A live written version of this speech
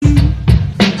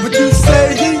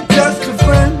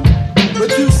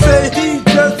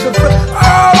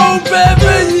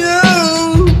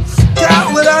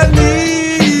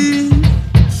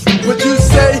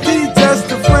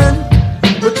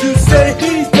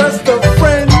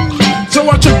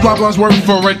blah blah's work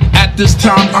for it. At this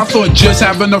time, I thought just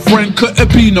having a friend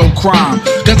couldn't be no crime.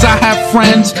 Cause I have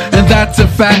friends, and that's a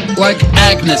fact, like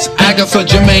Agnes, Agatha,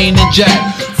 Jermaine, and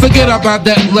Jack. Forget about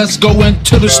that, let's go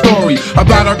into the story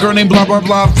about a girl named blah blah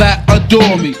blah that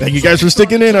adore me. Thank you guys for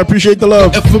sticking in, I appreciate the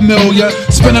love. Familiar,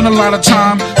 spending a lot of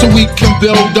time so we can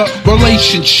build a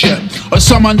relationship or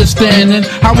some understanding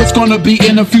how it's gonna be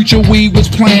in the future we was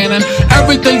planning.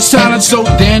 Everything sounded so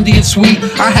dandy and sweet,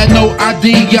 I had no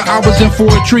idea I was in for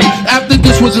a treat. After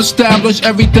this was established,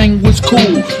 everything was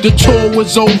cool. The tour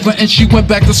was over and she went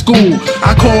back to school.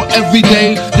 I called every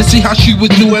day to see how she was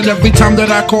doing. Every time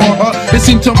that I called her, it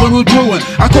seemed something was brewing.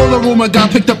 I called the room, a guy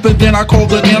picked up, and then I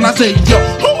called her again. I said, yo,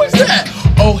 who is that?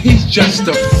 Oh, he's just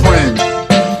a friend.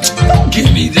 Don't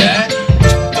give me that.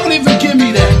 Don't even give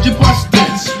me that. You bust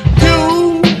this.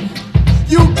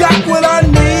 You got what I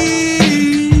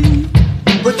need,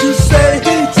 but you say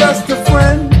he's just a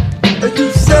friend. And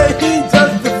you say he's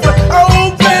just a friend.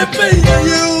 Oh, baby,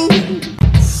 you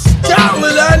got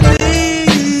what I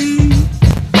need,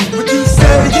 but you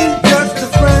say he's just a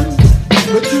friend.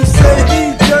 But you say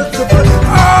he's just a friend.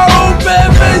 Oh,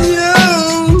 baby,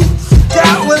 you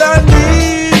got what I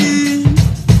need,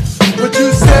 but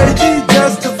you say he's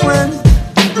just a friend.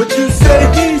 But you say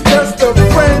he's just a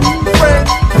friend.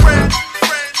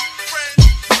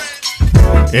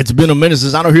 It's been a minute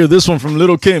since I don't hear this one from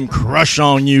Little Kim. Crush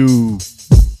on You.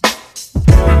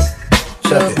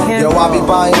 Yo, I be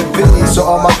buying V's, so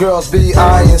all my girls be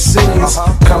eyeing C's.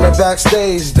 Coming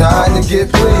backstage, dying to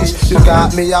get pleased. You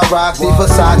got me, I rock the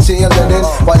Versace and linen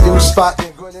while you spot.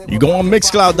 You go on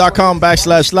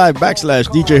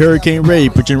mixcloud.com/live/DJ Hurricane Ray.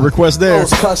 Put your request there.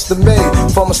 Custom made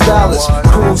from a stylist.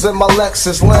 Cruise in my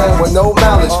Lexus land with no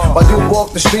malice. While you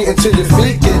walk the street until your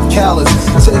feet get callous.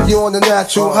 Take you on the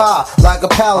natural high like a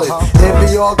pallet. It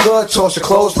be all good, toss your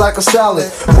clothes like a salad.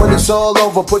 When it's all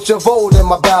over, put your vote in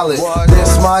my ballot.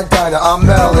 This my diner, I'm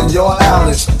Mel and you're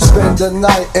Alice. Spend the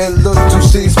night in Little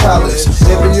C's Palace.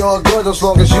 It be all good as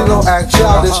long as you don't act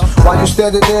childish. While you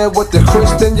standing there with the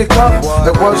crisp in your cup.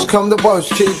 The worst come to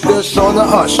worst, keep this on the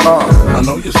hush. I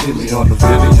know you see me on the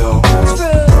video. I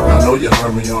know you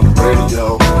heard me on the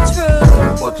radio.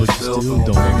 But you still don't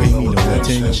pay me no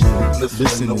attention.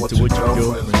 Listening to what your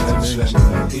girlfriend's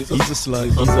mention. He's a slut,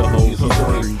 he's a hoe, he's a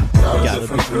freak. Got a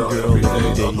big girl every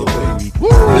day of the week.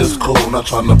 It's cool, not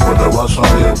trying to put a rush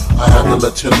on you. I had to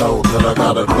let you know that I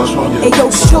got a crush on you. Hey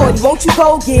yo, shorty, won't you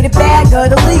go get a bag of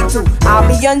the lethal? I'll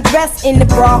be undressed in the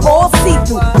bra all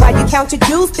see-through. While you count your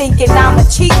dues thinking I'ma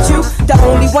cheat you. The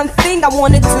only one thing I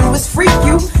wanna do is freak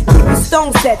you. Keep your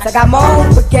stone sets, I got my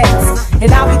own baguettes.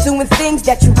 And I'll be doing things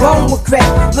that you won't regret.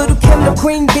 Little Kim the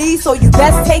queen bee, so you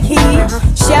best take heed.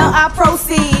 Shall I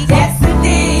proceed? Yes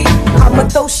indeed. I'ma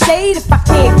throw shade if I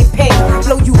can't get paid.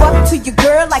 Blow you up to your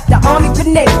girl like the army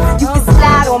grenade. You can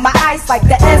slide on my ice like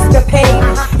the escapade.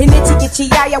 And itchy itchy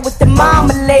yaya with the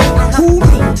marmalade. Who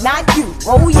me? Not you.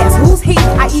 Oh yes, who's he?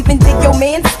 I even dig your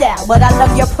man style, but I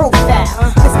love your profile.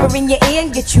 Whisper in your ear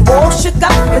and get you all shook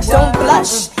up, but don't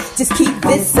blush. Just keep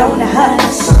this on the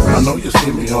hush. I know you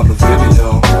see me on the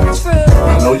video.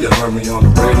 I know you heard me on the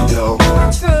radio.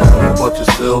 But you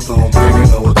still don't pay me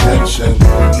no attention.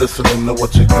 Listening to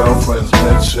what your girlfriends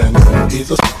mention. He's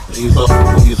a freak.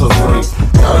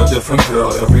 Got a different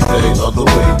girl every day of the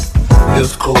week.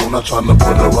 It's cool, not trying to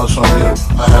put a rush on you.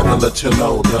 I had to let you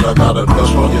know that I got a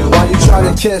crush on you. While you trying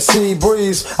to catch sea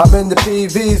breeze, I'm in the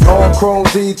PVs, all chrome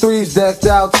D3s, decked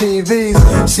out TVs,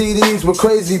 CDs with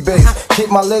crazy bass.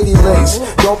 Keep my lady lace.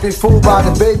 Don't be fooled by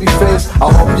the baby face.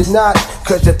 I hope you're not,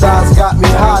 cause your thighs got me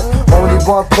hot. Only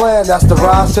one plan, that's the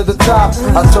rise to the top.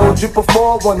 I told you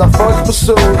before when I first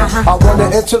pursued, I want to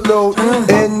interlude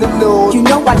in the nude. You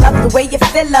know I love the way you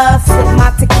feel her. Sip my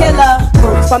tequila,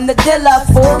 work from the dealer,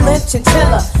 full inch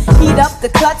chinchilla. Heat up the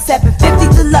cut, 750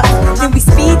 deluxe. Then we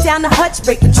speed down the hutch,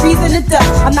 breaking trees in the dust.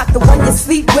 I'm not the one you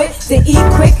sleep with, then eat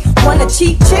quick. Want a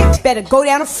cheap chick? Better go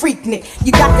down a freak nick.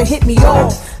 You got to hit me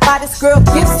off. Buy this girl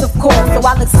gifts, of course. So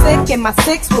I look sick in my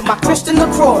six with my Christian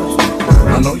LaCroix.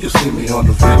 I know you see me on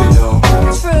the video. I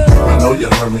know you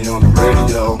heard me on the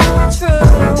radio.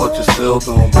 But you still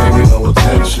don't pay me no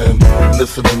attention.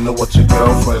 Listening to what your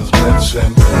girlfriends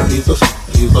mention. He's a freak.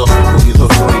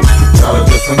 Got a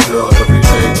different girl every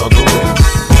day of the week.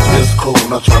 It's cool,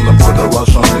 not trying to put a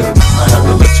rush on you. I had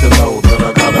to let you know that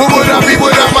I got a Who would I be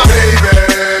without my baby?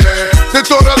 The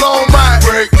thought alone might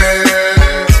break me.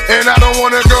 And I don't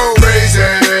wanna go crazy,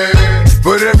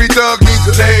 but every thug needs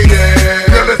a lady.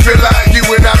 Girl, it feel like you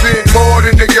and I been more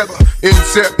than together.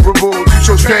 Inseparable, you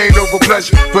chose pain over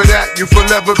pleasure. For that, you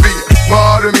forever be a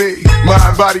part of me.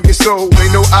 Mind, body, and soul,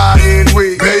 ain't no I in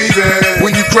we. Baby,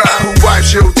 when you cry, who wipes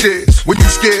your tears? When you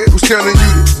scared, who's telling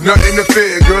you this? nothing to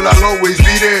fear. Girl, I'll always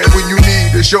be there when you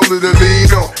need a shoulder to lean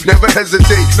on. Never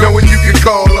hesitate, knowing you can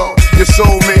call on your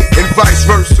soulmate and vice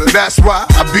versa. That's why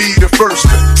I be the first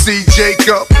to see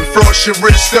Jacob and frost your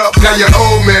wrist up. Now you're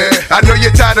old man, I know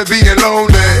you're tired of being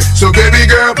lonely. So baby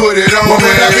girl, put it on. What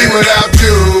would I be without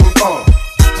you?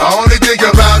 I only think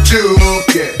about you.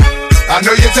 Yeah. I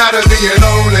know you're tired of being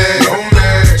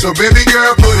lonely. So baby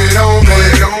girl, put it on me.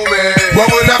 What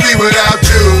would I be without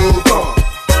you?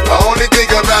 I only think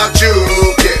about you.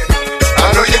 Yeah.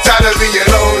 I know you're tired of being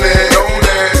lonely.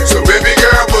 So baby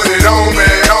girl, put it on me.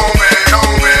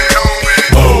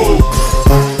 Move,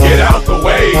 get out the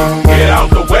way, get out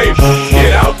the way,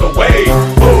 get out the way.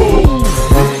 Move,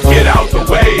 get out the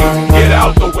way, get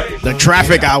out the way. The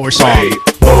Traffic Hour song.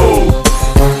 Move,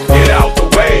 get out the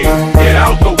way, get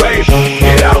out the way,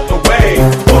 get out the way.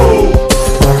 Move,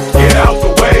 get out the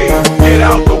way, get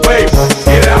out the way,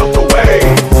 get out the way.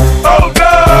 Oh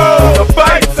no, the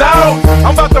fight's out.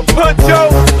 I'm about to punch your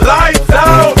lights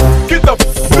out. Get the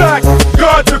back,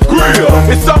 guard the grill.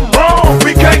 It's something wrong,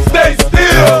 we can't stay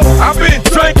still. I've been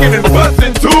drinking and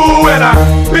busting too, and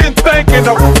I've been thinking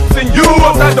of f***ing you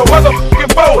upside the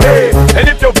motherfucking forehead. And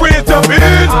if your friends jump in,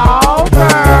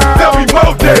 there'll be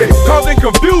more days, causing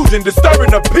confusion,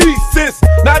 disturbing the peace. It's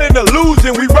not an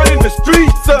illusion, we run in the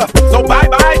streets. So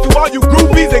bye-bye to all you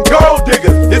groupies and gold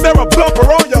diggers. Is there a bumper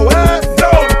on your ass?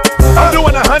 No. I'm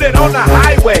doing 100 on the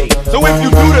highway. So if you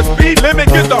do the speed limit,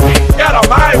 get the out of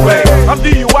my way. I'm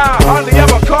DUI, hardly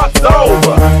ever caught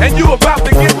sober. And you about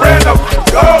to get ran up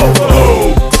over.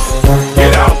 Move,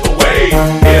 get out the way,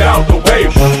 get out the way,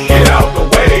 get out the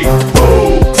way.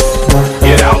 Move,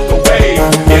 get out the way,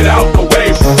 get out the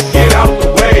way, get out the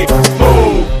way.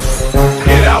 Move,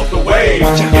 get out the way,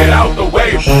 get out the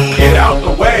way, get out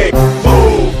the way.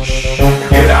 Move,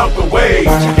 get out the way,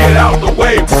 get out the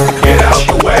way, get out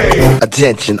the way.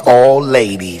 Attention all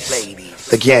ladies,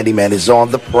 the Candyman is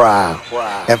on the prowl.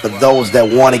 And for those that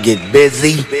want to get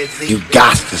busy, you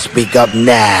got to speak up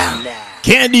now.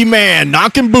 Candyman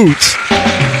knocking boots.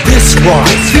 This rhyme,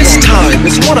 this time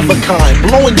is one of a kind,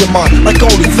 blowing your mind like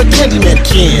only the Candyman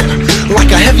can.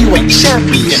 Like a heavyweight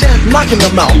champion, knocking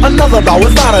them out, another bout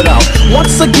without a doubt.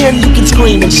 Once again you can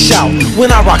scream and shout,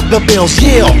 when I rock the bells,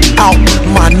 yell out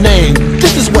my name.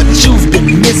 This is what you've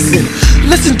been missing.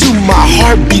 Listen to my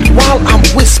heartbeat while I'm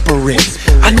whispering.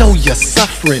 I know you're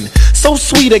suffering. So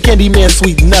sweet, a Candyman,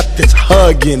 sweet nothings.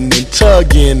 Hugging and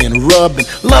tugging and rubbing,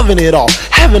 loving it all,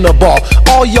 having a ball.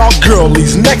 All y'all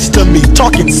girlies next to me,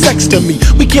 talking sex to me.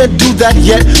 We can't do that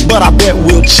yet, but I bet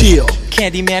we'll chill.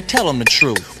 Candyman, tell them the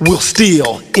truth. We'll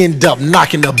still end up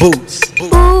knocking the boots.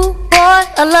 Ooh, boy,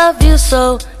 I love you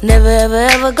so. Never, ever,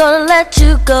 ever gonna let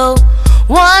you go.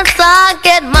 Once I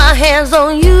get my hands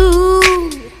on you.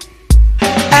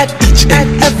 At each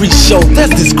and every show, there's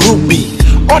this groupie.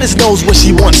 Artist knows what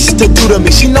she wants to do to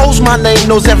me. She knows my name,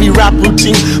 knows every rap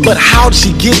routine. But how'd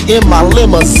she get in my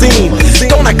limousine?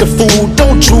 Don't act a fool,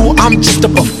 don't drool, I'm just a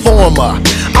performer.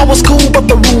 I was cool, but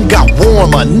the room got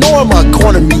warmer. Norma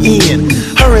cornered me in,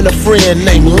 her and a friend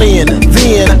named Lynn.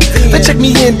 Then they checked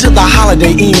me into the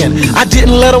Holiday Inn. I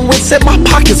didn't let them win, said my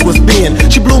pockets was thin.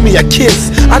 She blew me a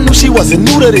kiss, I knew she wasn't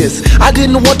new to this. I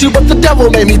didn't want to, but the devil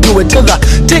made me do it. To the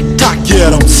tick-tock, yeah,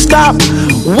 don't stop.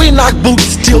 We knock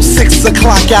boots till 6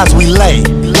 o'clock as we lay.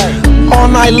 All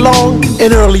night long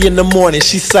and early in the morning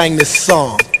she sang this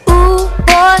song. Ooh,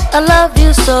 boy, I love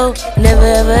you so. Never,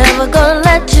 ever, ever gonna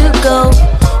let you go.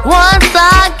 Once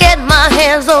I get my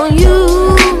hands on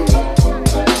you.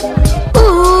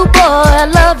 Ooh, boy, I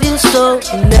love you so.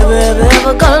 Never, ever,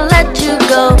 ever gonna let you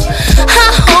go.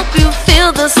 I hope you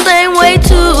feel the same way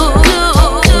too.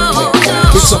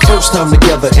 It's our first time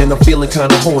together and I'm feeling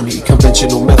kinda horny.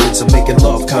 Conventional methods of making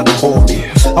love kinda bore me.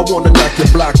 I wanna knock your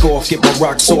block off, get my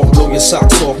rocks off, blow your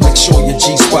socks off, make sure your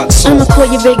G-spot's off. I'ma call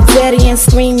your big daddy and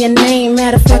scream your name.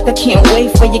 Matter of fact, I can't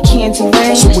wait for your candy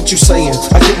rain. So what you saying?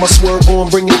 I get my swerve on,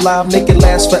 bring it live, make it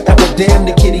last forever. Damn,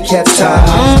 the kitty cat's tired.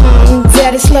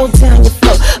 Daddy, slow down your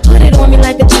flow. Put it on me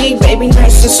like a G, baby,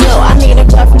 nice and slow. I need a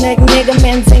roughneck nigga,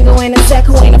 Manzingo ain't a sack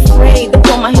who ain't afraid to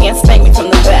pull my hand, spank me from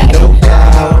the back. No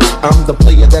doubt, I'm the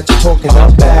player that you're talking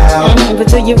about. But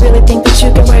do you really think that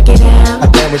you can work it out? I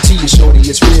guarantee you, shorty,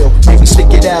 it's real. Maybe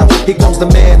stick it out. Here comes the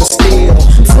man of steel.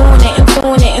 Doing it and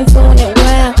doing it and doing it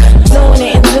well. Doing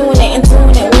it and doing it and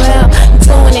doing it well.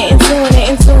 Doing it and doing it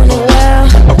and doing it well.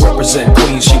 I represent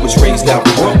Queens. She was raised out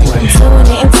in Brooklyn. Doing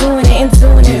it and doing it and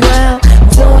doing it well.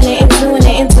 Doing it and doing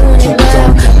it and doing it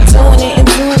well. Doing it and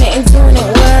doing it and doing it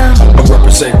well. I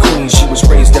represent Queens. She was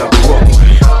raised out in Brooklyn.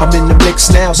 I'm in the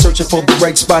mix now, searching for the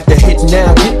right spot to hit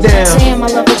now. Get down. Damn, I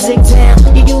love the zig down.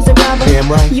 You use it, Robert. Damn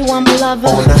right. You want my lover?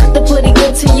 All night. The pretty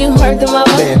good to you, heard the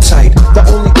mother. Man tight. The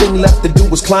only thing left to do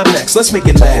was climax. Let's make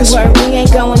it last. Word, we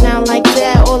ain't going out like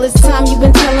that. All this time you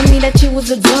been telling me that you was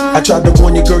a dumb. I tried to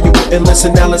warn you, girl, you wouldn't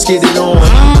listen. Now let's get it on.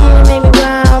 Baby,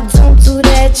 wow, don't do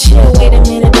that shit. Wait a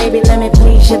minute, baby, let me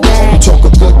please your back. Talk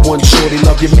a good one, shorty,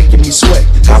 love you making me sweat.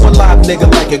 How a live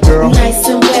nigga like it, girl? Nice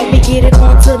and wet, we get it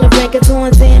on to the record,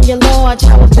 on damn you're large.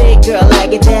 How a big girl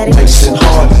like it, daddy? Nice and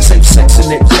hard, safe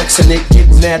sexing it, flexing it,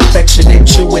 getting that affectionate,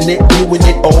 chewing it, viewing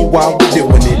it, all while we're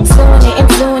doing it. Doing it and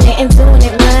doing it and doing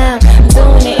it well.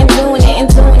 Doing it and doing it and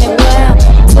doing it well.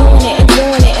 Doing it and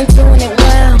doing it and doing it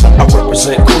well. I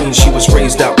represent Queens, she was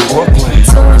raised out in Brooklyn.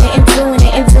 Doing it and doing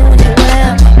it and doing it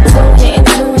well. Doing it and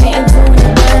doing it and doing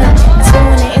it well.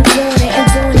 Doing it and doing it and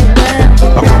doing it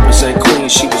well. I represent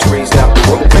Queens, she was raised out in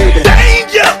Brooklyn.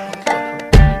 Danger!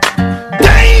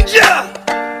 Danger!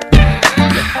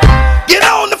 Get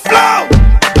on the floor!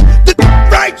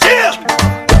 Right here!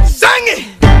 Sing it!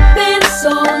 Been so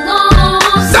long.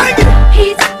 Sing it!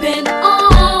 He's been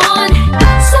on.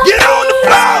 So Get on the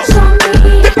floor!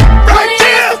 Right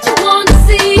here! you wanna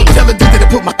see? Tell the dude that I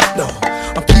put my on.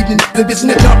 I'm keeping the bitch in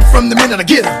the jump from the minute I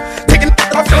get her. Taking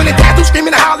off, showing the tattoo,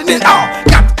 screaming and howling and all.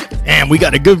 And we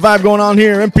got a good vibe going on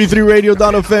here.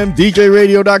 MP3radio.fm,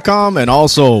 DJRadio.com, and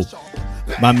also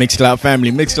my Mixcloud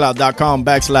family,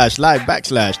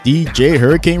 Mixcloud.com/live/DJ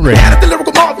Hurricane Radio. And if the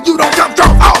lyrical marvel, you don't come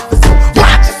drunk off. So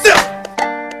watch yourself.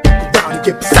 Around and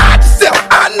get beside yourself.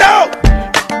 I know.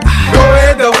 Go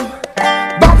ahead though.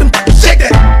 Bump and shake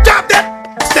that. Drop that.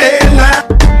 Stay in line.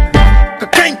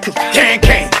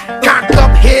 Can. Cocked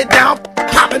up, head down.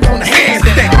 Popping on the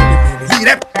handstand. Leave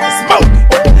that smoke.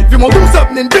 If you want to do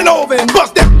something, then bend over and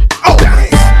bust that. Oh,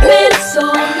 Been so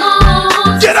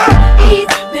long. get up. He's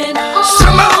been on.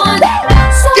 Come on.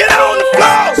 Get on the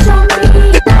floor.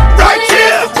 Right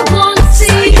here. You wanna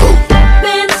see?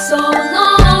 Been so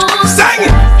long. Sing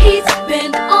it. He's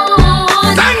been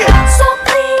on. Sing it. So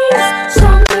please,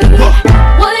 show me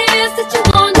what it is that you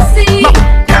wanna see.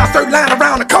 Down third line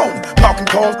around the corner. Parking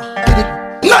cars.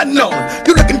 Nothing on it.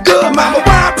 You looking good, mama.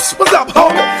 What's up,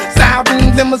 homie?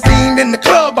 Siren limousine in the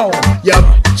club on. Yup.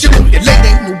 Chillin' with your lady,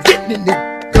 ain't no getting in it.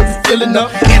 Cause it's filling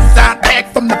up. Inside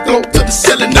pack from the floor to the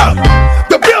ceiling up.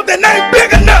 The building ain't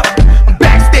big enough. I'm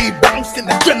backstage bouncing,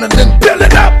 adrenaline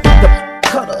building up. The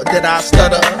cutter that I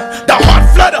stutter. The heart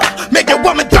flutter. Make your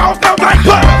woman jaws melt like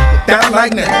butter. Down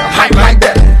like that. Hype like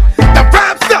that. The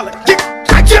rhyme seller. Kick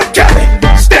like Jim Kelly.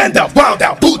 Stand up, wild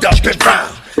out, booed up, and frown.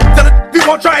 Tell it if you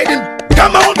won't try it, then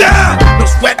come on down. No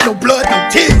sweat, no blood, no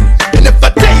tears. And if I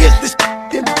tell you it's this,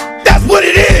 then that's what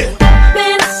it is.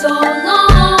 Been so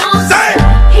long. Say,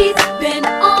 He's been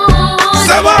on.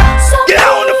 say what? Get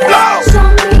on the floor. Show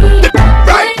me.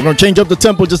 Right? We're going to change up the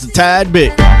tempo just a tad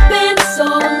bit. Been so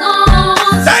long.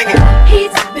 Sing it.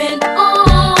 He's been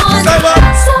on. Say what?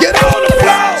 Get on the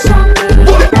floor.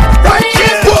 What? Right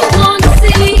here. What? Wanna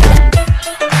see?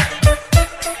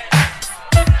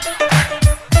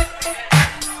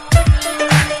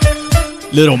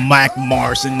 Little Mac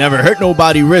Morrison, never hurt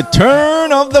nobody.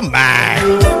 Return of the Mac.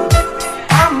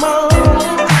 I'm on.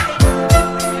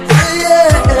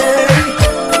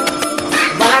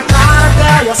 But I tried to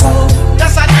tell you so.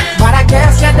 Yes, I did. But I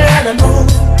guess you didn't know.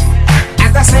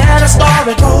 As I said, the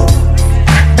story goes.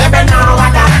 Baby, now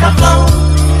I got the flow.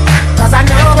 Cause I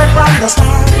knew it from the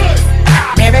start.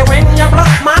 Maybe when you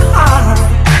broke my heart,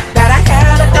 that I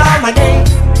had to come again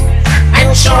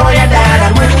and show you that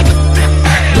I win.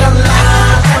 You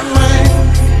lied to me.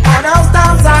 All those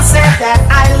times I said that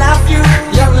I love you.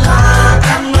 You lied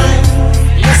to me.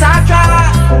 Yes, I tried.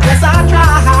 Yes, I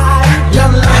tried. You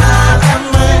lied to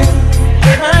me.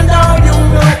 Even though you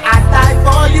knew I'd die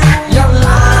for you. You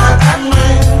lied to me.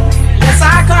 Yes,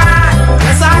 I cried.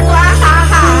 Yes, I cried.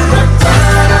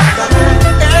 Return of the man.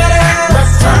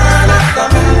 Return of the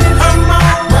man. Come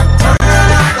on.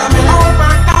 Return of the man. Oh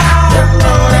my God. You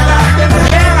know that I've been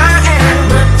here. I am.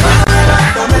 Return of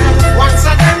the man. Once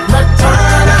again.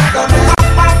 Return of the man.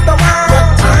 Top of the world.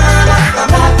 Return of the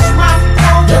man. Watch my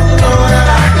phone. You know that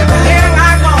I've been here.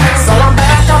 I go. So I'm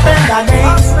back up in the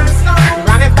game.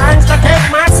 Running thanks to take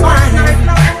my spine.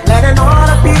 Letting all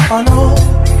the people know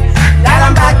that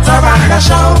I'm back to run the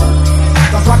show.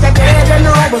 Cause what they did, you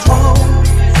know was wrong.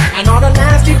 And all the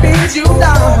nasty things you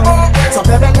done. So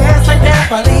baby, listen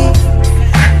carefully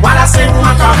while I sing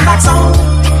my comeback song.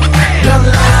 You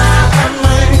lied to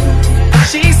me.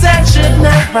 She said she'd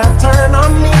never turn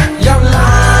on me. You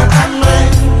lied to me.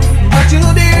 But you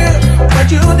did.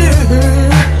 But you did.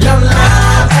 You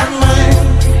lied to me.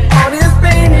 All this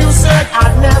pain you said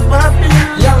I'd never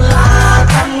feel. You lied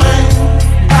to me.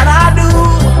 But I do.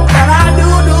 But I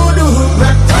do.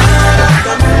 Return of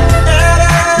the man.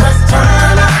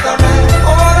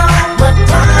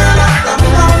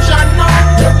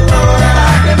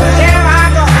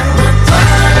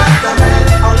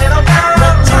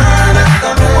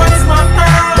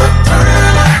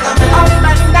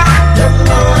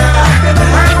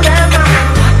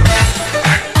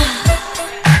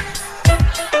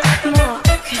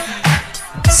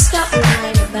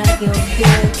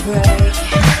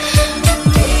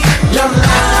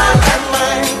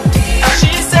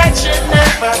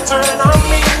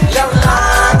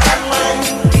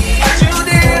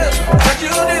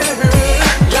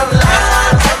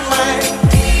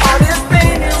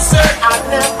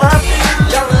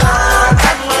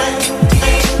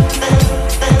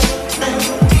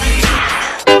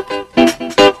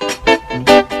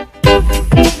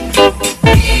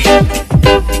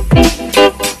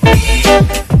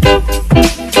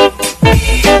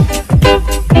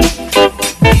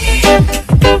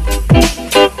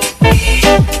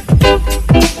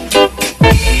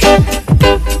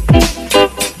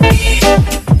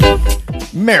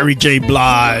 Mary J.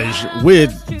 Blige with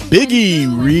Biggie,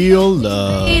 Real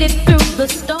Love.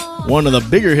 One of the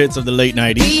bigger hits of the late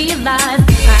 90s.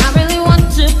 I really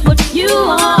want to put you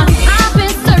on. I've been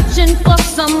searching for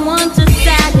someone to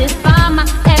satisfy my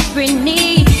every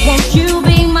need. Won't you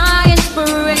be my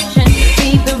inspiration?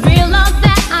 Be the real love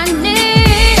that I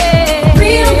need.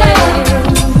 Real love.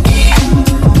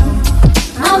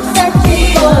 I'm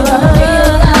searching for a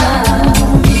real love.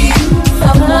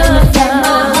 Someone to set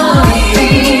my heart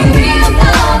free. Real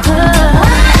love.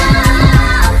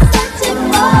 I'm searching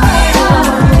for a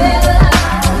real love.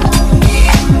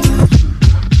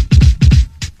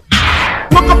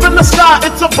 Look up in the sky,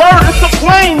 it's a bird, it's a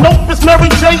plane. Nope, it's Mary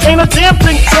J, ain't a damn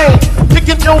thing changed.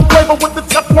 Kicking ill flavor with the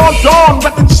Teflon Dawn,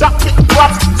 wrecking shot, getting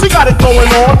drops. She got it going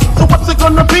on. So what's it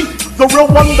gonna be? The real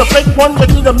one, the fake one? You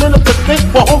need a minute to think.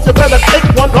 For home, you better take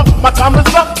one. My time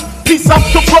is up. Peace out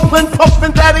to Brooklyn,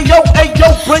 Puffin' Daddy, yo, hey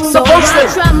yo, bring the verse in. I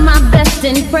try my best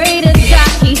and pray to God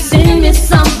he send me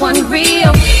someone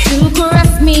real to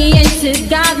caress me and to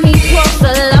guide me towards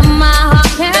the love my heart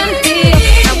can feel.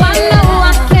 Now I know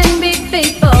I can be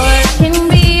faithful, I can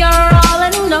be your all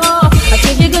in all. I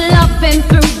give you good loving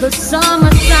through the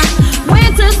summertime,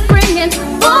 winter, spring, and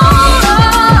fall.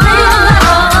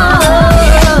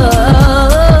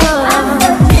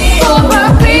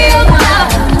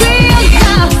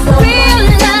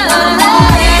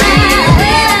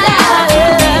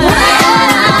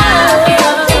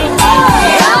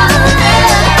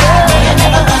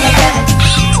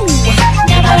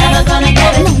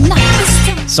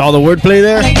 Saw the wordplay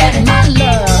there?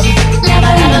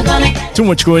 Too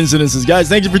much coincidences, guys.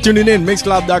 Thank you for tuning in.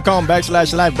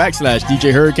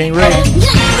 Mixcloud.com/live/DJ Hurricane Ray.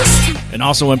 And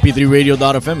also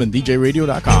mp3radio.fm and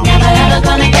djradio.com. I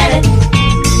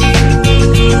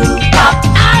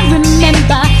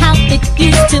remember how it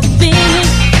used to be.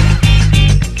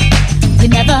 You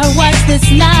never was this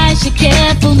nice, you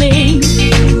cared for me.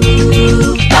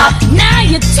 Now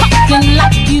you're talking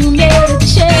like you made a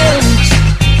change.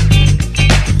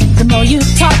 The more you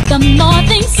talk, the more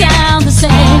things sound the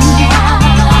same.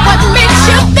 What makes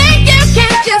you think you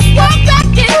can just walk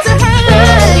back into her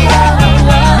life?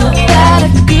 You got a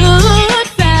good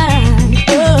friend.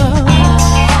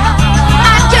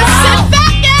 I just sit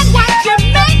back and watch you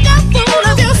make a fool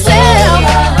of yourself.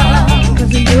 'Cause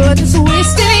you're just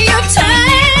wasting your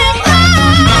time.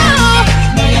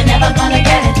 No, you're never gonna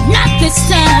get it. Not this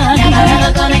time.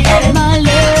 Never gonna get it. My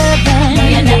love. No,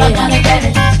 you're never gonna get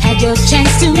it. Had your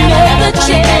chance to never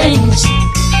change.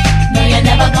 No, you're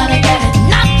never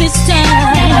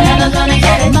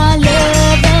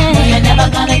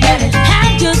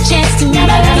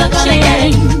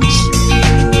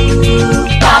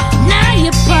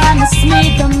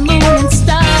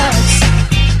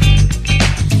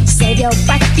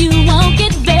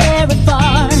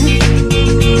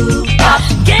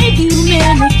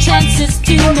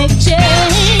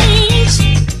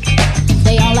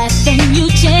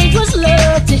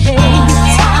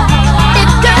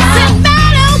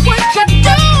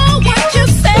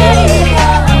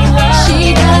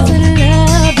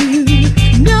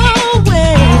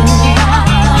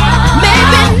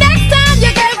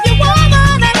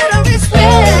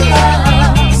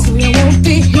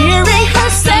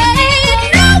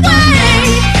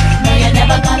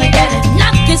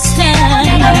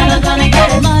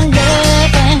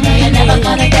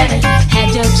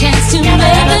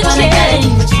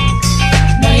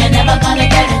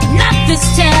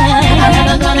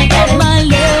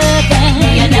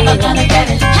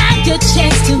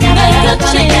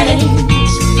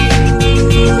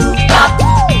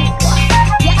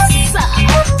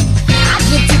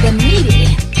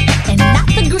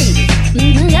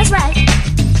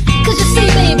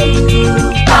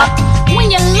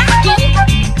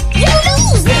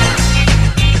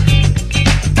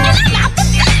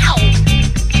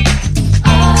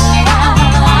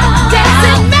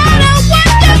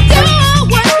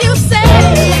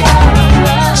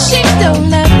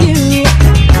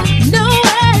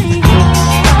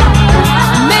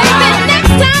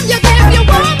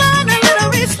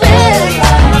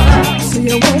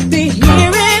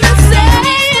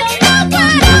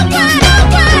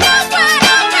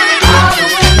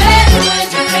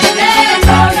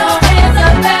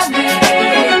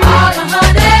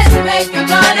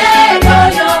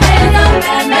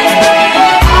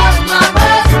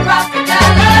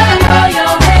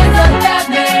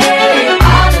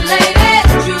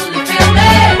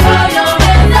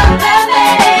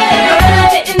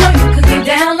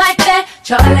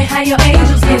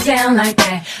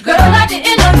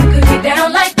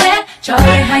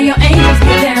your angels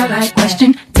get down like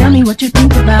question. Tell me what you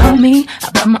think about me. I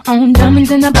buy my own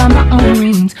diamonds and I buy my own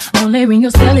rings. Only ring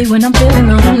your celly when I'm feeling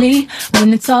lonely.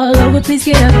 When it's all over, please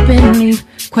get up and leave.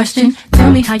 Question,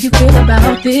 tell me how you feel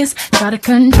about this. Try to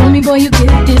control me, boy, you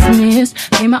get dismissed.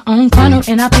 Pay my own condo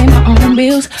and I pay my own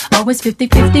bills. Always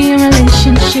 50-50 in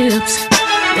relationships.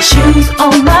 The shoes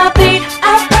on my feet,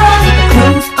 I buy. The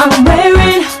clothes I'm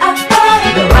wearing, I buy.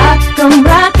 The rock I'm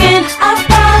rocking, I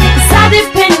buy. Cause I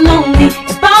depend on me.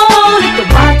 If I want it, the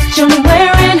watch I'm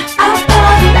wearing, I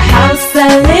buy. The house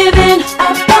I live in,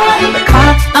 I buy. The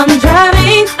car I'm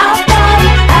driving, I buy.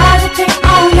 I depend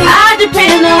on me. I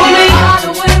depend on me. All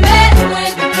the women who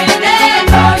independent,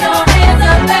 throw your hands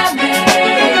up at me.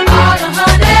 All the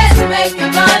honeys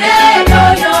making money,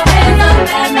 throw your hands up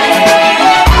at me.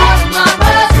 All the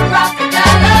mamas who rock the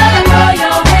dollar, throw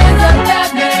your hands up at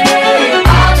me.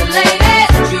 All the ladies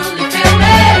who truly feel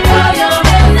me, throw your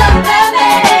hands up at me.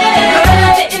 Girl,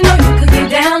 I didn't know you could get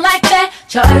down like that.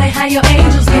 Charlie, how your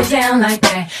angels get down like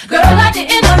that. Girl, I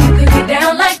didn't know you could get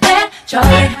down like that.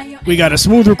 Charlie, how your We got a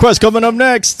smooth request coming up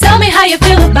next. Tell me how you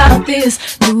feel about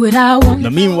this. Do what I want. In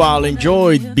the meanwhile,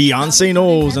 enjoy Beyonce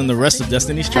Knowles and the rest of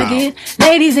Destiny's I Child. get,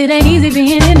 ladies, it ain't easy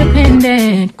being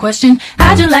independent. Question,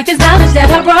 how'd you like his knowledge that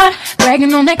I brought?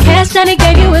 Bragging on that cash that he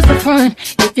gave you as the front.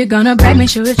 If you're gonna brag, make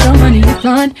sure it's your money you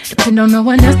fund. Depend on no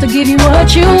one else to give you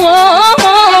what you want.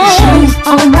 Shoes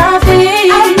on my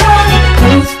feet,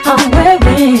 clothes I'm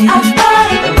wearing,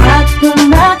 the rock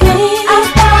I'm rocking.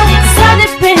 So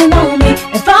depend on me.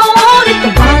 If I want it, the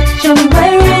watch I'm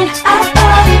wearing,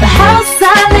 the house I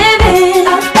live in,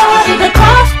 the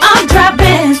car I'm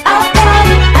driving. I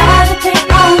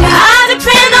depend on me. I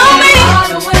depend on me. All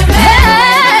the women,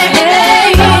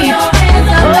 hey, throw your hands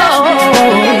up at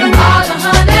me. All the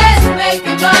honeys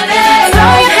making money,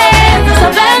 throw your hands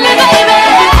up at me, baby.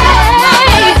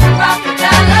 Rock the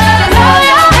dollar, throw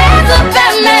your hands up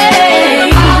at me.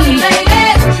 All the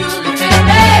ladies who truly feel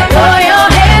me, throw your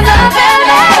hands up at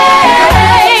me.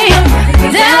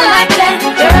 Get down like that,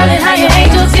 girl, and how your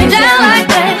angels get down like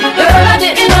that. Girl, I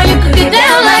didn't know you could get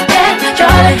down like that.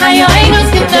 Charlie, how your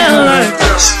angels get down like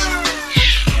that.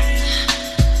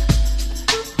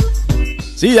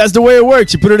 See, that's the way it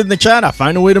works. You put it in the chat, I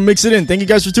find a way to mix it in. Thank you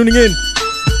guys for tuning in.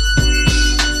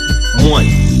 1,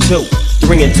 2,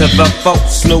 3 into the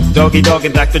folks. Snoop Doggy Dogg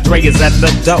and Dr. Dre is at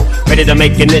the door, ready to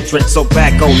make an entrance, so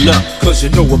back on up. Cause you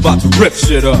know we're about to rip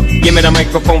shit up. Give me the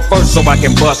microphone first so I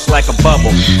can bust like a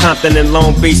bubble. Compton and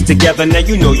Long Beach together, now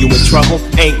you know you in trouble.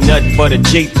 Ain't nothing but a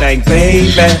G thing,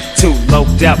 baby. Too low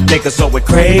out niggas, so we're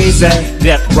crazy.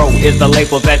 Death Row is the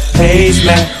label that pays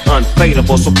me.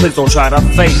 Unfadable, so please don't try to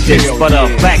fake this. But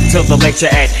back to the lecture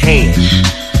at hand.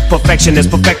 Perfection is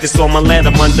perfected, so I'ma let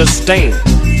them understand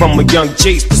from a young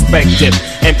G's perspective.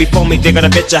 And before me digging a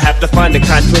bitch, I have to find a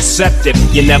contraceptive.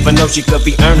 You never know, she could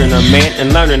be earning her man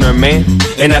and learning her man,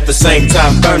 and at the same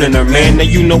time burning her man. Now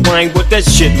you know I ain't with that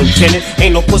shit, Lieutenant.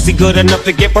 Ain't no pussy good enough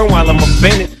to get burned while I'm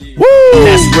offended. Woo!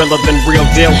 That's realer than real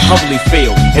deal,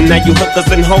 Holyfield. And now you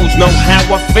hookers and hoes know how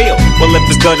I feel. Well, if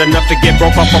it's good enough to get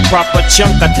broke off a proper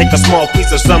chunk, I take a small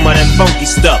piece of some of that funky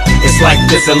stuff. It's like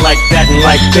this and like that and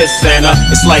like this and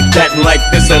it's like that and like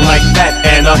this and like that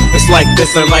and it's like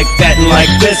this and like that and like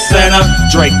this and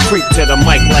Drake creep to the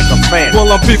mic like a fan.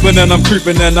 Well, I'm peeping and I'm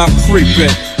creeping and I'm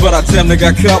creeping, but I damn near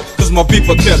got caught cause my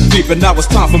people kept peeping. Now it's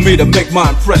time for me to make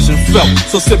my impression felt.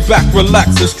 So sit back,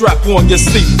 relax and strap on your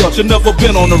seatbelt. You've never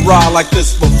been on a ride like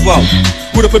this before,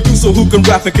 with a producer who can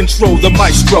rap and control the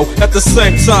maestro. At the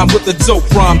same time with the dope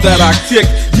rhyme that I kick,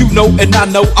 you know and I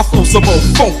know I flow some old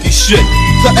funky shit.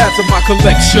 To add to my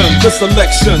collection, the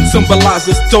selection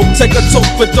symbolizes dope. Take a toke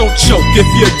but don't choke. If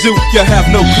you do, you have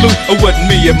no clue of what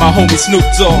me and my homie Snoop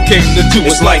Dogg came to do.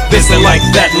 It's like this and like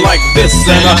that and like this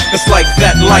and it's like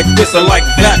that and like this and like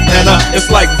that and it's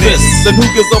like this. And who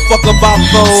gives a fuck about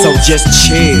those? So just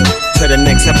chill to the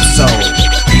next episode.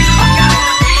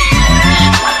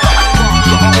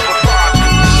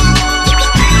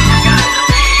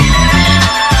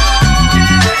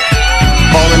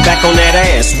 Falling back on that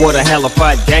ass, what a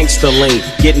hellified gangster lean.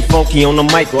 Getting funky on the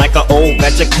mic like an old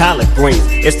batch of collard greens.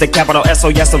 It's the capital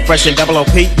S-O-S, I'm fresh and double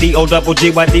O-P,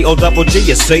 D-O-double-G-Y-D-O-double-G,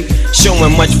 you see.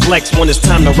 Showing much flex when it's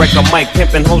time to wreck a mic.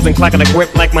 Pimping hoes and clocking a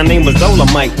grip like my name was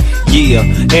Dolomite. Yeah,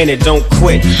 and it don't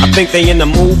quit. I think they in the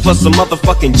mood for some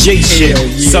motherfucking G shit.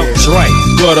 Yeah. So Dre,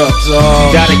 What up,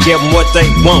 dog? Gotta give them what they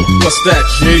want. What's that,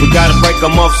 G? We gotta break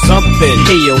them off something.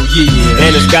 Hell yeah.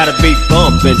 And it's gotta be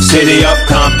bumpin'. City of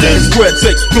Compton. It's where it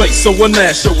takes place, so when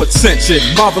that show attention.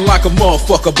 Mobbing like a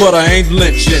motherfucker, but I ain't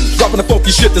lynching. Dropping the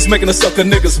funky shit that's making the sucker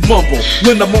niggas mumble.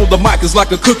 When I'm on the mic, it's like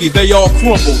a cookie, they all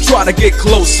crumble. Try to get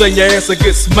close, and your ass will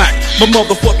get smacked. My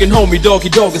motherfucking homie,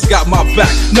 Doggy Dog, has got my back.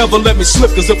 Never let me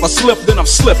slip, cause if I slip, then I'm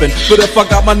slipping. But if I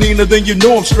got my Nina, then you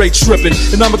know I'm straight tripping.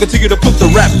 And I'ma continue to put the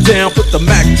rap down, put the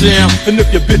Mac down. And if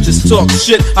your bitches talk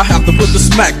shit, I have to put the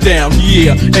smack down.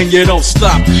 Yeah, and you don't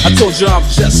stop. I told you I'm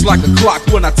just like a clock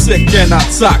when I tick and I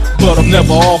talk. But I'm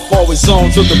never off, always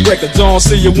on till the break of dawn.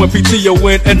 See you when PTO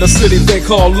in the city they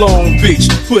call Long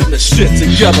Beach. Putting the shit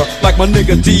together like my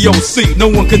nigga DOC. No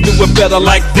one can do it better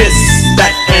like this,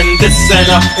 that, and this,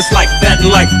 and it's like that, and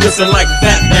like this, and like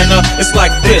that, and it's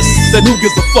like this. Then who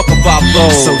gives a fuck about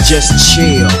those? So just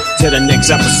chill till the next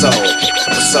episode.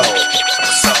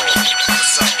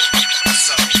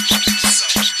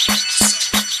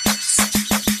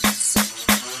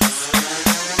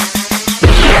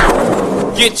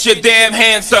 Get your damn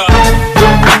hands up.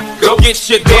 Go get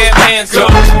your damn hands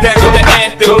up. That's the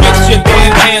anthem. Get your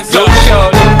damn hands up.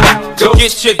 Go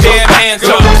get your damn hands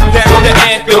up. That's the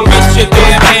anthem. Get your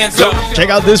damn hands up.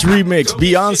 Check out this remix,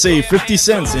 Beyonce, 50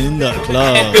 Cent in the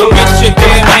club. Go get your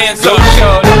damn hands up.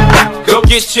 Go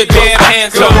get your damn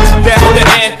hands up. That's the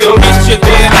anthem. Get your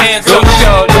damn hands up.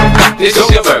 It's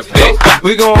your birthday.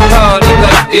 We gon' party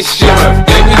like it's your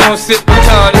birthday. We gon' sip and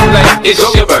party like it's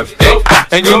your birthday.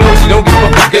 And you know you don't give a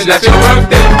fuck, it's not your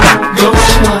birthday. Go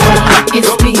party,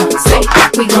 it's Beyonce.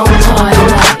 We gon' party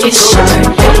like it's your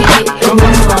birthday. And we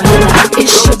party like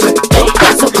it's your birthday.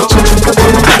 So put your drink up on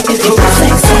the mic if you feel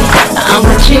sexy. I'm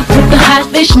a chick with the hot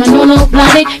fish, Manolo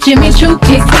Blahnik, Jimmy Choo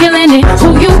kicks, killing it.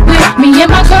 Who you with? Me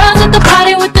and my girls at the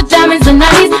party with the diamonds and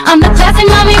 90s. I'm the classy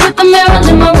mommy with the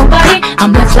Marilyn Monroe body.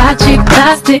 I'm the fly chick,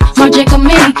 plastic, Marc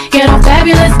Jacomini. Get on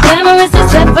fabulous, glamorous, and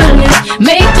effortless.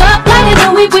 Makeup like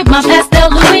Louis with my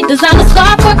pastel Louis. Designer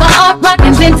scarf, work on art,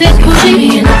 rockin' vintage Gucci.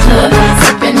 Me in the club,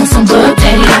 sippin' on some bug.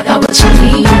 Daddy, I got what you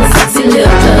need. You a sexy little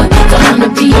thug. Don't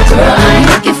wanna be a girl, I ain't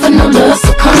looking for no love.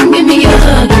 So come give me a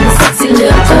hug. You a sexy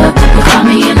little thug. You find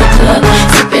me in the club,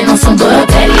 sippin' on some bug.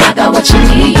 Daddy, I got what you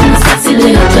need. You a sexy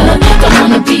little thug. Don't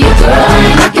wanna be a girl, I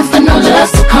ain't looking for no love.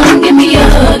 So come give me a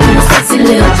hug. You a sexy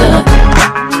little thug.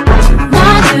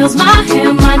 My heels, my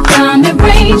hair, my diamond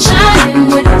ring,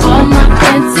 shining with all my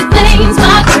fancy things.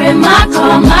 My crib, my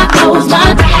car, my clothes,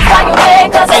 my dreams. Why you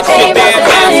mad? 'Cause I came up and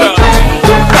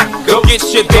Go get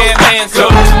your damn hands up.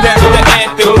 That's the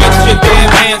anthem. Get your damn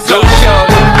hands up.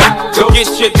 Go get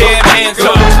your damn hands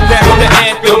up. That's the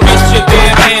anthem. Get your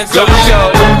damn hands up.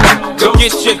 Go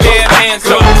get your damn hands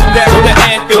up. That's the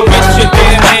anthem. Get your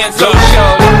damn hands up.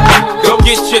 Go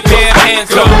get your damn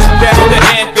hands up. That's the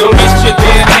anthem. Get your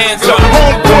damn hands up.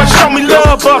 Homeboy, show me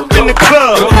love up in the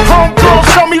club. Homeboy,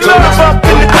 show me love up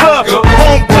in the club.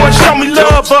 Homeboy, show me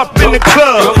love up in the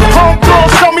club. Homeboy,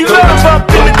 show me love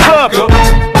up in the club.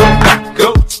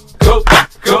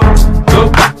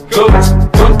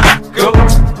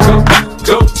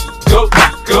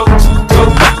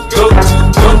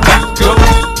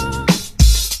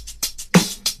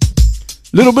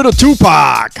 Little bit of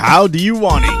Tupac, how do you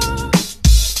want it?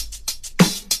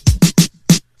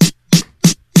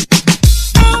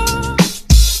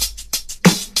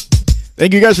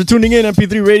 Thank you guys for tuning in.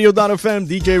 MP3Radio.fm,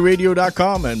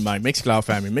 DJRadio.com, and my Mixcloud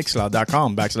family,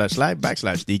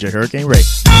 Mixcloud.com/live/DJ Hurricane Ray.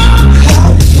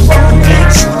 How do you want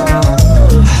it?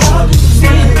 How do you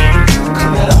feel?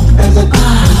 Coming up as a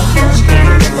first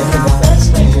game, the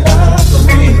best thing for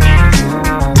me.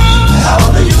 How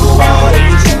do you want it?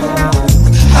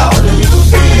 How do you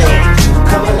feel?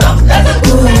 Coming up as a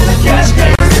cash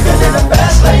game, the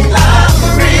best thing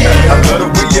for me. I love the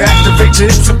way you activate your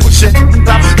hips and push it.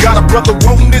 Got a brother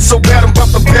wanting it so bad I'm about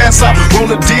to pass out.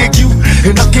 Wanna dig you,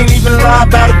 and I can't even lie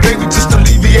about it, baby. Just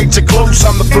alleviate your clothes.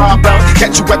 I'm the fly about it.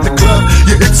 Catch you at the club.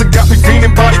 Your hips have got me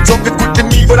feeling. Body talking quick to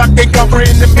me, but I can't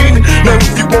comprehend the meaning. Now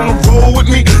if you wanna roll with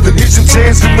me, then here's some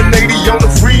chance. Doing 80 on the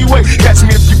freeway. Catch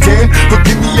me if you can.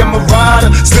 Forgive me, I'm a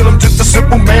rider. Still I'm just a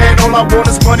simple man. All I want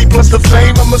is money plus the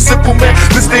fame. I'm a simple man.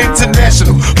 Mr.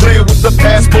 International, player with the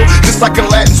passport. Just like a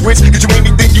Latin switch. Get you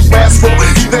anything you ask for.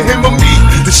 Either him or me.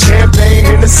 The champagne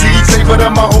and the seeds, favor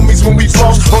to my homies when we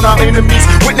floss on our enemies.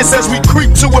 Witness as we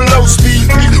creep to a low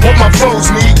speed. What my foes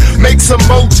need, make some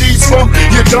emojis for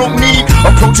you don't need.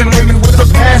 Approaching women with a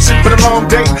passion for the long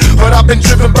day, but I've been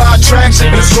driven by attraction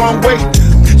in a strong way.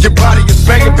 Your body is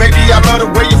banging, baby. I love the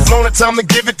way you're flowing. Time to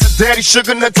give it to Daddy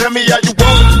Sugar. Now tell me how you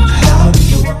want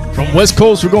it. From West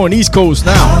Coast, we're going East Coast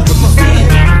now.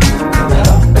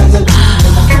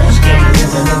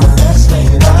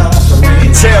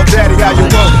 Tell daddy how you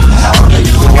want it. How do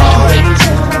you want?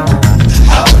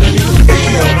 How do you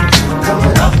feel?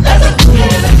 Coming up as a queen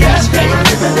in the gas tank,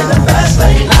 living in the fast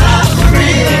lane. I'm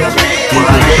real.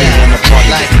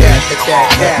 Like that,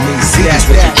 let me see just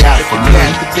what you got for me.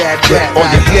 Put all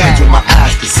your hands with my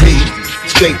eyes to see.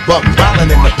 Straight buck violin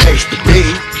in the place to be.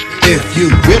 If you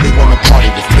really wanna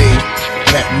party with me,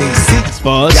 let me see just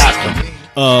what you got for me.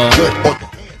 Good or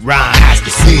rhyme eyes to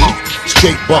see.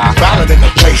 Straight buck violin in the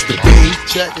place to be.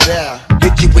 Check it out.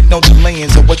 Hit you with no delaying,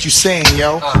 so what you saying,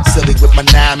 yo? Silly with my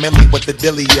 9 milli with the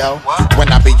dilly, yo.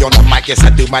 When I be on the mic, yes, I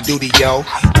do my duty, yo.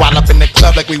 While up in the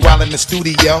club like we while in the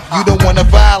studio. You don't wanna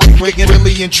violate, Riggin,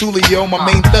 really and truly, yo. My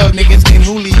main thug nigga's named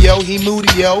Julio, he moody,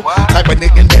 yo. Type of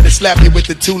nigga that'll slap you with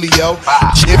the tulio.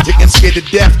 Chip, chicken scared to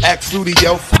death, act fruity,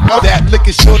 yo. All that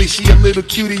looking shorty, she a little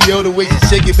cutie, yo. The way she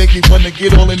shake it make me wanna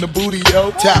get all in the booty,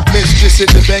 yo. Top mistress at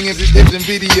the bangers and dips and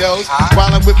videos.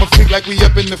 While I'm with my freak like we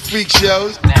up in the freak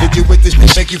shows. Hit you with this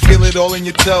bitch, make you feel it all in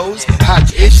your toes. Hot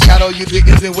itch, got all you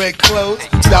niggas in wet clothes.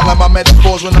 Style like my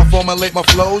metaphors when I formulate my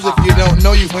flows. If you don't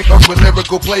know, you wake up with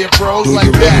lyrical player pros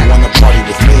like that. Do you really wanna party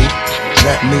with me?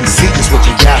 Let me see just what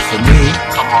you got for me.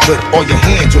 Put all your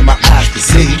hands with my eyes to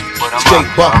see. Straight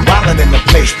buck violin in the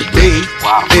place to be.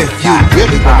 If you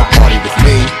really wanna party with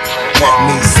me, let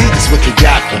me see just what you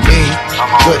got for me.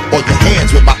 Put all your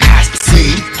hands with my eyes to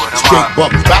see. Straight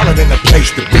buck violin in the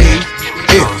place to be.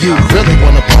 If you really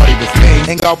wanna party with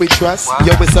me, ain't God we trust.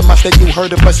 Yo, it's a must that you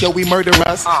heard of us, yo, we murder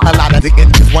us. A lot of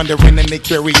niggas is wondering and they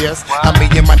curious. I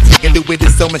mean, and my nigga do it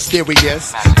is so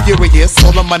mysterious. Furious,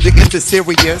 all of my niggas is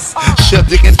serious. Shook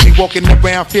niggas be walking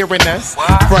around fearing us.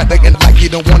 Front niggas like you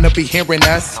don't wanna be hearing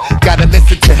us. Gotta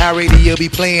listen to how radio be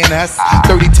playing us.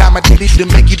 30 times I did it to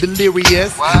make you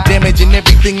delirious. Damaging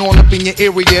everything on up in your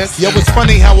areas. Yo, it's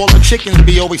funny how all the chickens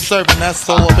be always serving us.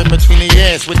 All up in between the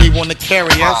ass when they wanna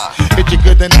carry us. Hit you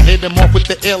good, then I hit them off with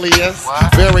the alias.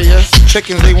 Various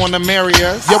chickens, they wanna marry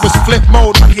us. Yo, it's flip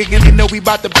mode, my nigga, they know we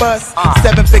bout to bust.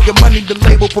 7-figure money, the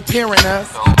label preparing us.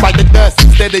 Bite the dust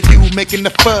instead of you making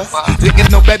the fuss. Niggas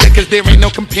know better cause there ain't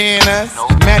no comparing us.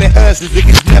 Mad at us, as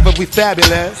niggas never we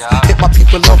fabulous. Hit my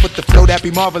people off with the flow that be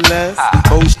marvelous.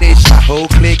 Whole stage, my whole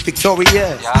clique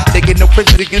victorious. Taking no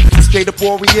prisoners against the straight up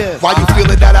warriors. Why you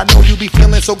feeling that? I know you be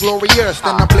feeling so glorious.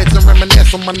 Then I blitz and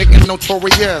reminisce on my nigga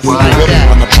notorious.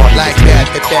 Like that.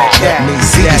 Let me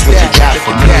see just what you got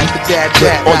for me.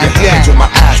 Put all your hands with my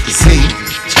eyes to see.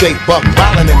 Straight buck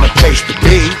violin in the place to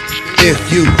be. If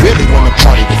you really wanna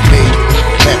party with me,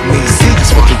 let me see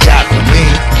just what you got for me.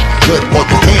 Put all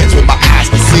your hands with my eyes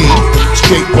to see.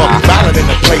 Straight buck violin in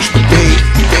the place to be.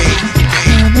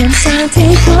 Come inside,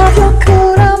 take off your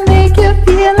coat, I'll make you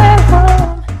feel at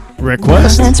home.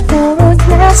 Request Let's pour a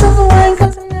glass of wine,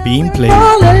 'cause being played.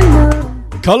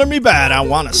 Color Me Bad, I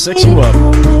wanna sex you up.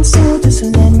 So just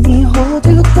let me hold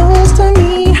you close to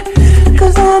me,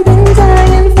 'cause I've been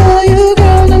dying for you,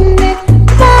 girl, to make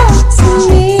love to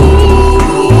me.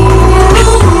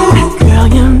 Girl,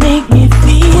 you make me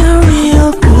feel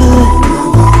real good.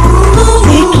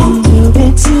 We can do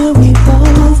it till we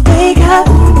both wake up.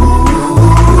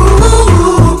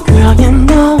 Girl, you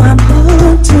know I'm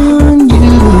hooked on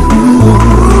you,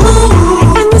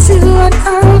 and this is what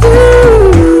I'll do.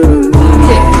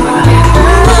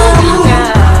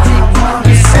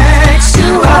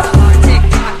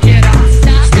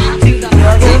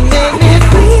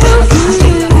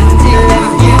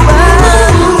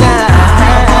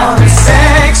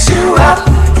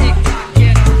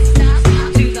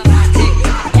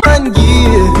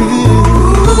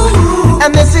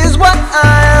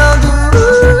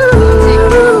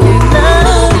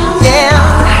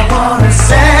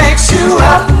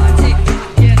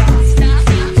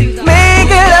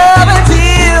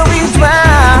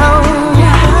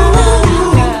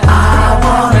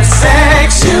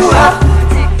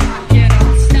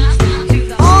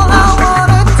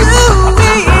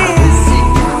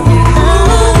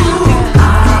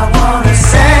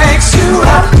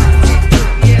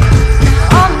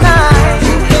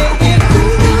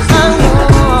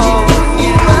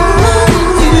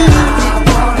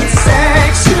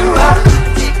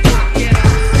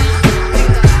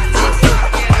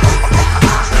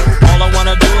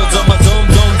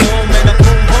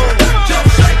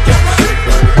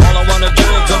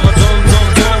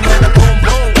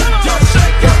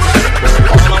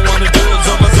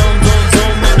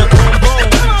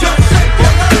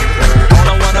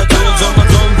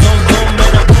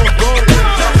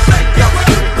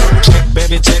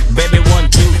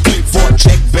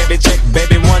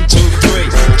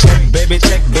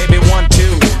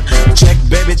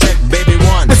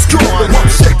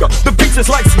 It's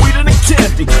like sweeter than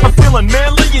candy. I'm feeling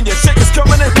manly and your shake is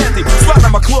coming in handy. Slide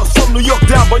on my Cross from New York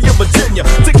down by your Virginia.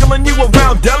 Tickling you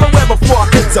around Delaware before I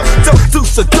enter. Don't do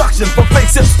seduction from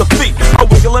face hips to feet. A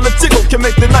wiggle and a tickle can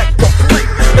make the night complete.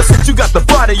 That's what you got, the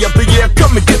body of the year.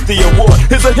 Come and get the award.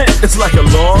 Here's a hint, it's like a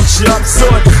long sharp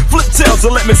sword. Flip tails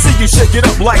and let me see you shake it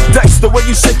up like dice. The way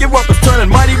you shake it up is turning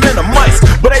mighty men to mice.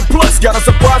 But A plus got a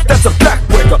surprise, that's a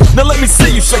backbreaker. Now let me see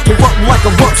you shake it up like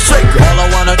a rough shaker. All I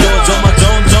wanna do is on my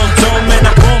zone, man,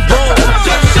 I boom, boom.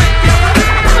 Just shake it.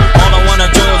 All I wanna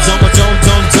do is on my zone,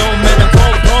 man, I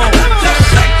boom, boom. Just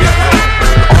shake it.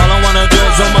 All I wanna do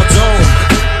is on my zone.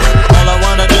 All I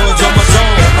wanna do is on my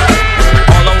zone.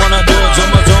 All I wanna do is on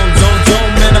my zone,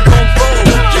 man, I boom, boom.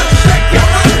 Just shake it.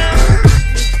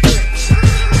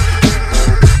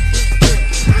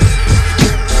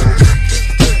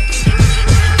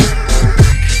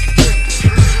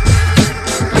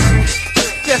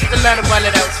 Just a little one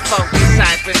of those funky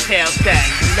Cypress Hill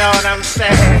things, you know what I'm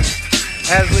saying?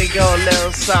 As we go a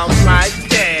little something like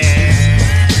that.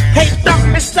 Hey,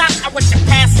 don't miss out on what you're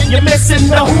passing. You're missing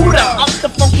the hooter of the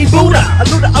funky Buddha. A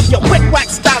looter of your quick whack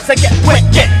styles that get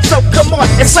wicked. So come on,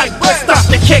 it's like let's start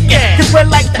to kick it. Cause we're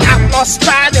like the outlaw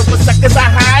striding with suckers I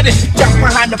hide it. Jump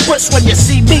behind the bush when you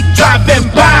see me driving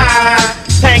by.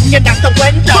 Hanging out the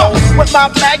window with my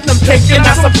magnum, taking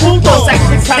out some poodles.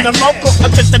 Acting kinda local, I'm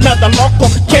just another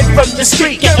local kid from the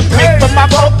street, getting paid for my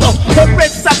vocal. There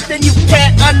is something you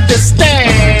can't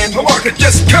understand. Or I could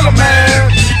just kill a man.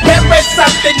 There is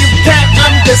something you can't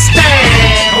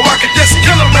understand. Or I could just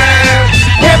kill a man.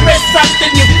 There is something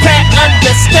you can't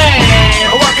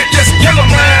understand. Or I could just kill a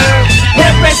man.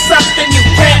 There is something you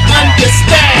can't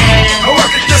understand. Or I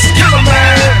could just kill a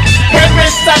man. There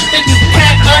is something you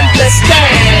can't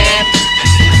understand.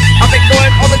 I've been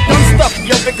going all the dumb stuff,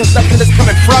 yo, because nothing is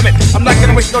coming from it. I'm not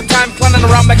gonna waste no time clowning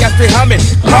around my gas humming.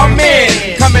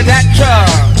 Coming at ya.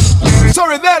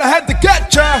 Sorry that I had to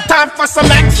get ya. Time for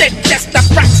some action, just a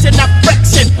fraction of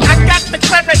friction. I got the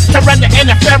clearance to run the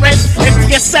interference into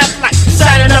your satellite,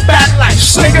 shining a bad light.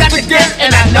 Sing that again,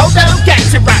 and I know they'll get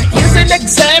you right. Here's an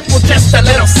example, just a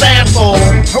little sample.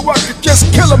 Or I could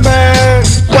just kill a man.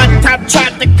 One time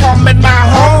tried to come in my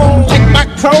home, kick my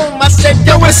chrome. I said,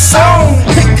 yo, it's on.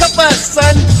 Pick up a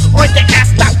son, or you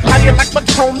asked out. How do you like my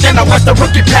chrome? Then I watched the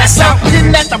rookie pass out.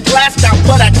 Didn't let the blast out,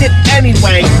 but I did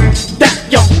anyway. That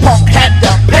young punk had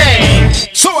to pay.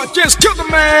 So I just killed a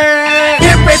man.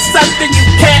 Here is something you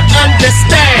can't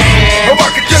understand. Or I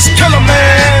could just kill a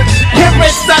man. Here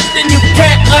is something you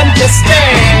can't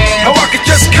understand. Or I could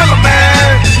just kill a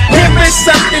man. Here is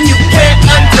something you can't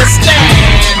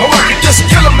understand. Or I could just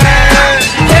kill a man.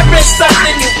 Here is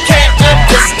something you can't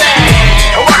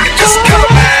understand. Or I could just kill a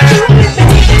man.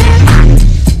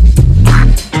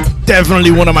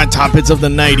 Definitely one of my top hits of the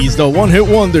 90s, the one-hit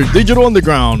wonder, Digital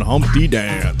Underground, Humpty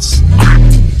Dance.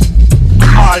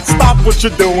 Alright, stop what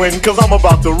you're doing, cause I'm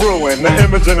about to ruin the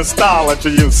image and the style that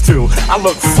you're used to. I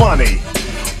look funny,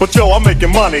 but yo, I'm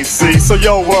making money, see? So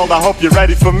yo, world, I hope you're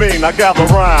ready for me. Now gather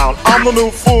round. I'm the new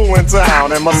fool in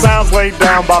town, and my sound's laid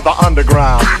down by the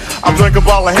underground. I drink a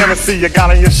bottle of Hennessy you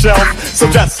got on your shelf, so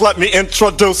just let me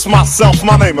introduce myself.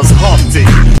 My name is Humpty,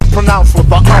 pronounced with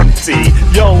the umpty.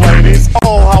 Yo, ladies,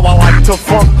 oh, how I like to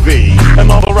funk thee.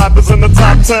 And all the rappers in the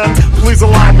top 10, please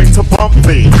allow me to bump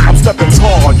thee. I'm stepping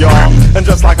tall, y'all, and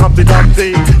just like Humpty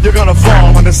Dumpty, you're gonna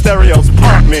fall when the stereos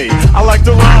pump me. I like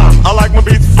to rhyme, I like my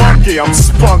beats funky, I'm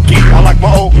spunky. I like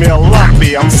my oatmeal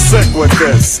lumpy, I'm sick with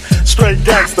this. Straight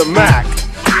gangster Mac.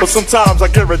 But sometimes I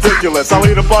get ridiculous. I'll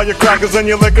eat up all your crackers and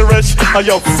your licorice. Oh,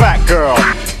 yo, fat girl,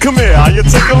 come here, are you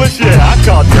ticklish? Yeah, I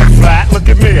called you fat. Look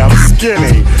at me, I'm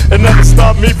skinny. It never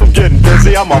stopped me from getting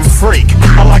busy. I'm a freak.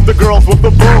 I like the girls with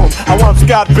the boom. I once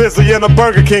got busy in a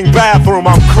Burger King bathroom.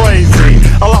 I'm crazy.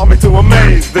 Allow me to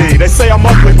amaze thee. They say I'm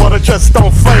ugly, but it just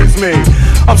don't faze me.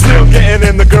 I'm still getting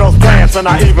in the girls' pants, and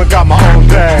I even got my own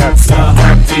dance. The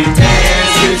Humpty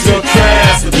Dance is your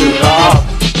chance to do the hump.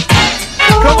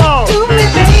 Come on, do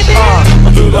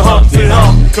the Humpty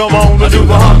Hump. Come on, do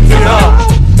the Humpty Hump.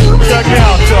 Check it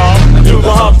out, y'all. Do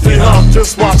the Humpty Hump.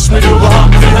 Just watch me do the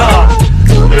Humpty Hump.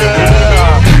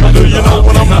 Yeah. Do you know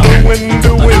what I'm doing?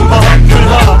 Doing the Humpty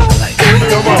Hump.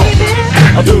 Come on.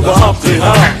 I do the Humpty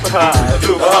Hump. I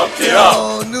do the Humpty Hump.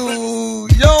 Oh, New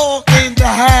York in the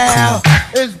house.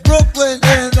 It's Brooklyn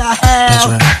in the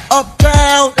house. Right.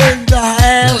 Uptown in the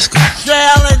house.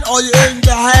 Shaolin, are you in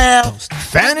the house?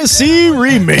 Fantasy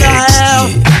Remix.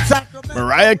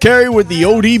 Mariah Carey with the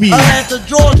ODB. Atlanta,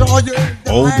 Georgia, are you in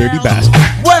the Old house? Dirty Bastard.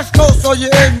 West Coast, are you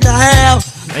in the house?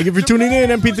 Thank you for tuning in.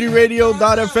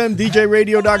 mp3radio.fm,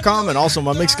 djradio.com, and also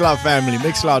my Mixcloud family,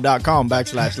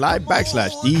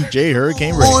 mixcloud.com/live/DJ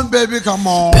Hurricane Radio. Come on, baby, come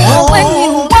on. When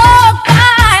you walk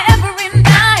by every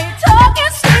night,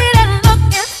 talking sweet and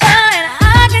looking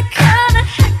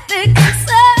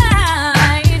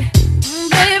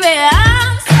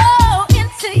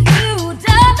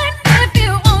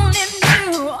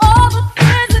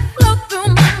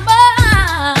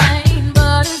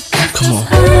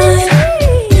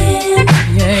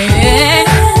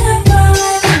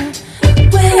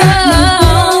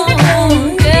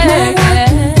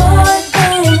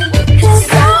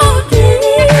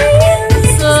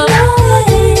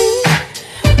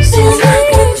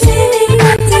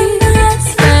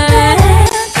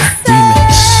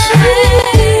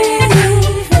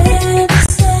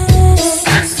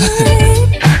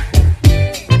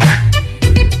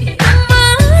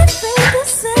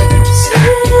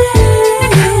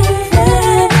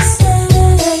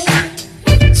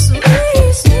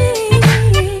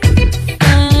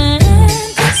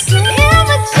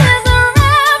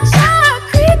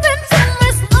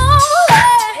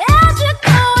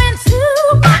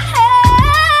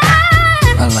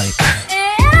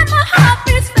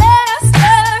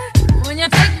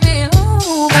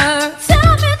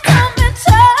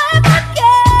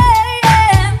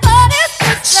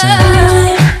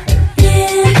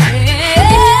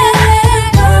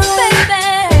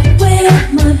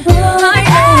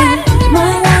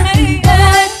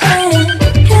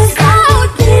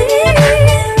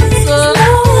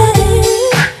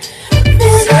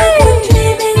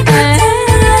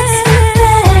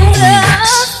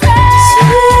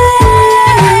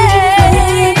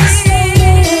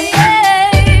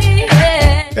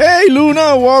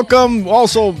Luna, welcome.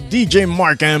 Also, DJ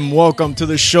Mark M, welcome to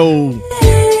the show.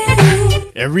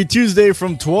 Every Tuesday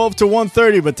from 12 to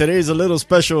 1:30, but today's a little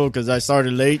special because I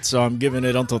started late, so I'm giving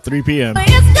it until 3 p.m.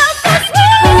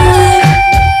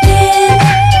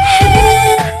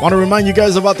 Want to remind you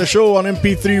guys about the show on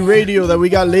MP3 Radio that we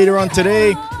got later on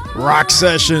today. Rock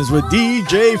Sessions with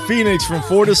DJ Phoenix from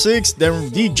 4 to 6. Then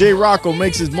DJ Rocco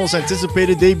makes his most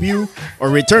anticipated debut or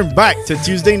return back to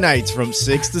Tuesday nights from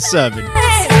 6 to 7.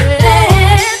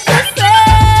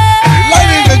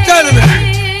 Ladies and gentlemen,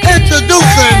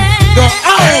 introducing the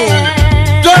old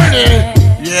dirty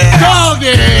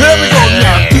doggy. Here we go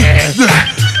now.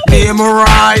 Me and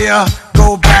Mariah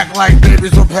go back like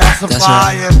babies with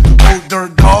pacifiers. Old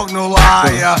dirt dog, no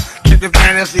liar. Keep the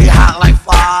fantasy hot like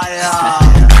fire.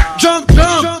 Jump,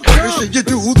 jump. Let me see you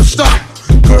do the stomp.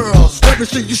 Girls, let me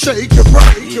see you shake your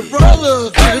break. Your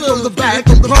brothers, hit it from the back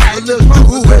of the front. Let's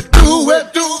do it, do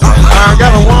it, do it. I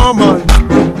got a woman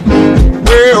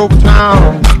way over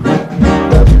town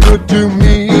that's good to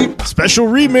me. Special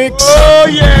remix. Oh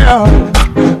yeah.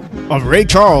 Of Ray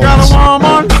Charles. Got a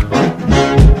woman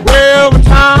way over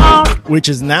town, which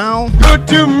is now good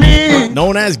to me,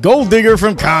 known as Gold Digger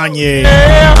from Kanye.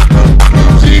 Yeah.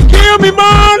 She give me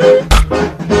money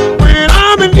when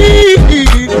I'm in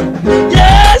need.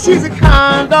 Yeah, she's a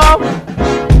kind of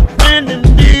friend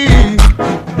indeed.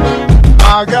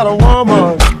 I got a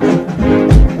woman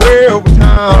way over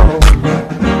town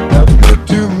that's good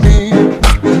to me.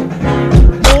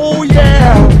 Oh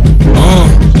yeah.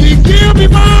 She give me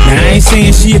money. Now I ain't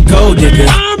saying she a gold digger,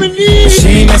 but she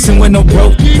ain't messing with no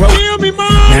broke. Now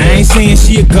I ain't saying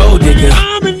she a gold digger,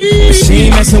 but she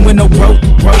ain't messing with no broke.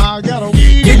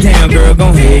 Get down, girl,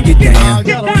 gon' head, get down.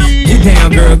 Get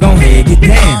down, girl, gon' head, get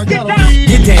down.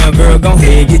 Get down, girl, gon'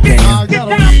 head, get down.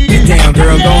 Get down,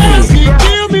 girl, gon' head.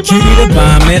 Cutie the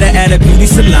bomb, met her at a beauty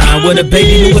salon with a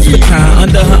baby Louis Vuitton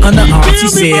under her underarm. She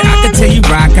said, I could tell you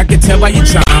rock, I could tell by your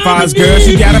charm. Far as girls,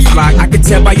 you got a flock, I could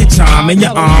tell by your charm and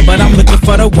your arm. But I'm looking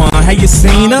for the one, have you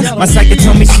seen her? My psychic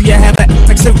told me she had a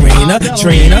like Serena,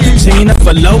 Trina, Gina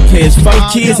for Lopez, 4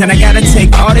 kids. And I gotta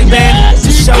take all they bags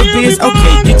to show biz.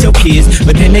 Okay, get your kids,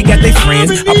 but then they got their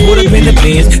friends. I pulled up in the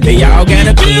Benz, they all got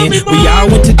a bin. We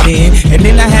all went to den, and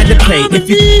then I had to pay. If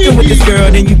you f***ing with this girl,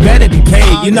 then you better be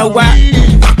paid. You know why?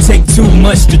 Take too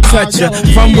much to touch her.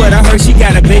 From what I heard, she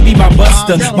got a baby by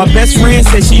Buster. My best friend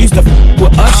said she used to f***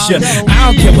 with Usher.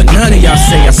 I don't care what none of y'all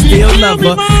say, I still love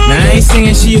her. Now I ain't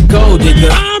saying she a gold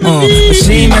digger, but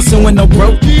she ain't messing with no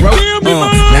broke. Now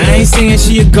I ain't saying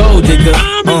she a gold digger,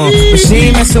 but she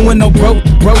ain't messing with no broke.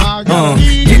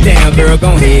 Get down, girl,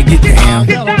 gon' head, get down.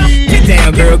 Get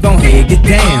down, girl, gon' head, get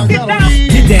down.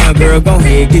 Get down, girl, gon'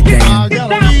 head, get down.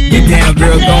 Get down,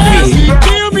 girl, gon'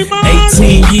 head.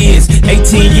 18 years,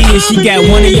 she got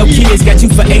one of your kids, got you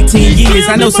for 18 years.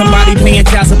 I know somebody paying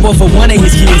child support for one of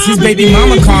his kids. His baby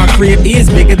mama car crib is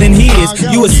bigger than his.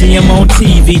 You will see him on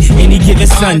TV any given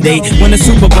Sunday. Win the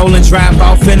Super Bowl and drive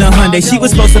off in a Hyundai. She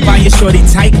was supposed to buy your shorty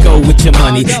Tyco with your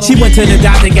money. She went to the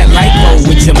doctor, got lipo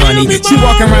with your money. She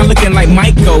walking around looking like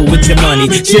Michael with your money.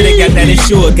 Shoulda got that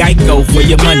insured Geico for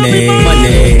your money.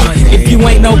 If you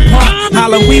ain't no punk,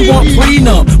 holla, we want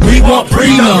prenup. We want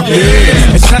prenup,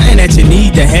 yeah. It's something that you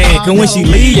need to have, cause when she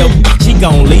leave, she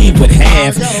gon' leave with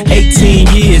half. 18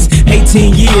 years,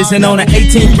 and on her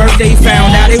 18th birthday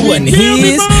found out it wasn't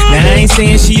his. Now I ain't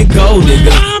saying she a gold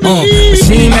digger, but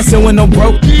she ain't messing with no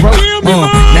broke. Now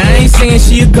I ain't saying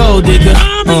she a gold digger,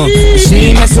 but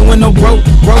she ain't messing with no broke.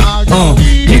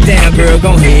 Get down, girl,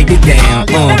 gon' head, get down.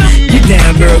 Get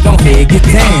down, girl, gon' head, get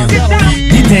down.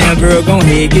 Get down, girl, gon'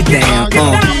 head, get down.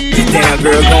 Get down,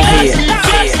 girl, gon' head.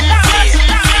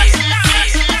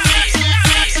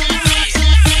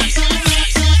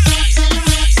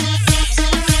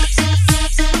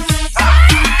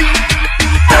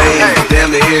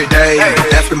 Damn near every day.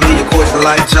 Ask a million questions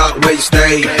like Chalk, where you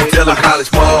stay. Tell them college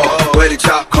ball, where the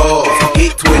chop calls.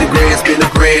 Hit 20 grand, spend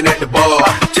 $1 grand at the bar.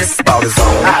 Just about his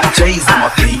own. J's on my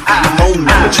feet, I'm on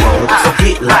the Patron. So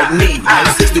get like me.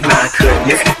 69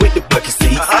 cutlass with the bucket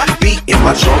seats. Beat in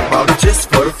my trunk, bought it just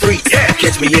for the freaks.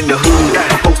 Catch me in the hood,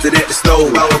 posted at the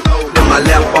stove. On my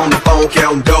lap on the phone,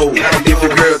 counting dough. If a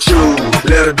girl choose,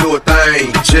 let her do a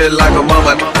thing. Just like a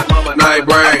mama, night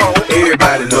brain.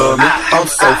 Everybody love me, I'm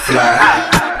so fly.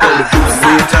 All the dudes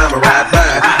every time I ride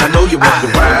by. I know you wonder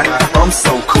why, I'm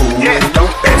so cool.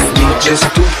 Don't ask me, just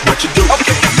do what you do.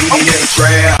 Meet me in the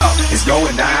trap, it's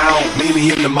going down. Meet me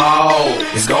me in the mall,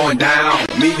 it's going down.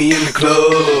 Meet me in the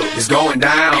club, it's going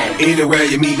down. Anywhere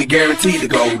you meet me, guaranteed to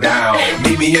go down.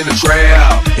 Meet me in the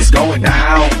trap, it's going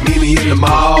down. Meet me in the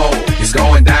mall, it's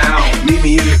going down. Meet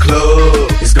me in the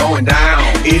club, it's going down.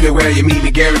 Anywhere you meet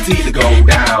me, guaranteed to go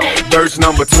down. Verse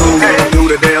number 2, do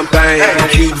the damn thing.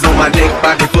 Keys on my neck,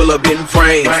 pocket full of in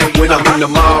frames. When I'm in the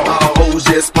mall, hoes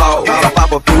just pause. I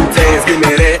pop a few tags, give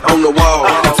me that on the wall.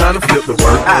 Time to flip the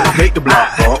work, make the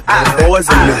block bump. Boys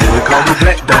in the hood, call me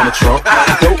Black Donald Trump.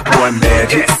 Dope boy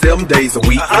magic, 7 days a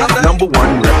week. Number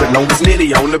 1 rapper, longest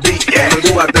nitty on the beat.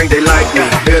 Do I think they like me?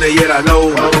 Better yet, I know.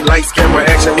 Lights, camera,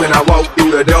 action when I walk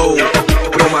through the door.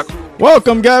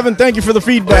 Welcome, Gavin. Thank you for the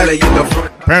feedback.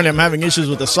 Apparently, I'm having issues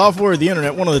with the software or the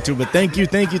internet, one of the two. But thank you.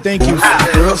 Girls like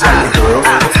the girls,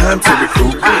 time to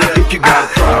recruit. If you got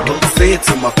a problem, say it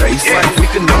to my face. We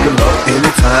can knuckle up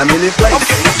anytime, any place.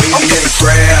 Meet me in the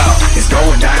crowd, it's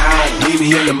going down. Meet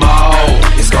me in the mall,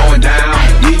 it's going down.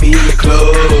 Meet me in the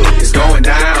club, it's going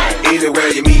down. Anywhere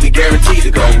you meet me, guaranteed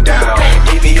to go down.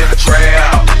 Meet me in the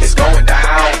crowd, it's going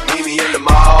down. Meet me in the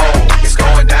mall, it's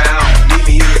going down. Meet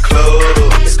me in the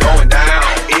club, it's going down.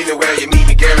 Anywhere you meet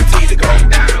me, guaranteed to go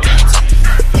down.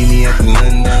 Meet me at the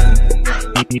London.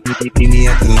 Meet me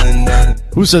at the London.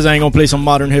 Who says I ain't gonna play some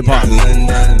modern hip hop?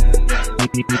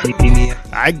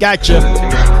 I gotcha.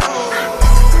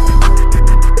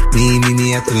 Meet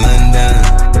me at the London.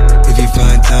 If you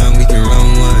find time, we can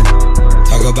run one.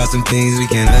 Talk about some things we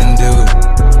can undo.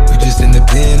 You just in the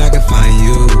pen, I can find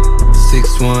you.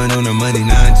 6'1" on the money,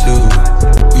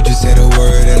 9'2". You just say the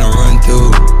word and I run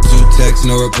through. 2 texts,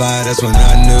 no reply, that's when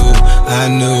I knew.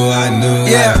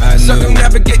 Yeah, I knew.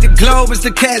 Circumnavigate the globe as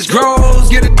the cash grows.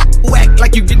 Get it whack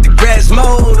like you get the grass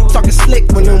mowed. I'm talking slick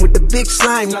when I'm with the big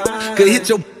slime. Could hit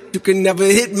your, you can never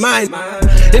hit mine.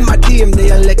 In my DM, they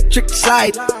electric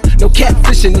side. No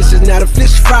catfishing, this is not a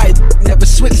fish fry. Never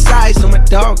switch sides on my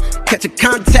dog. Catch a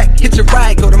contact, hit your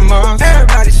ride, go to Mars.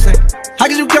 Everybody say, how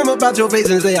could you come about your face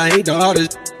and say I ain't the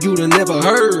artist you'd have never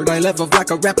heard? I left off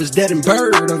like a rapper's dead and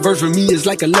bird. A verse for me is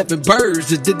like 11 birds.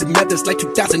 Just did the math, it's like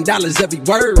 $2,000 every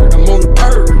word. I'm on the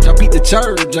purge, I beat the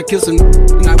church. I killed some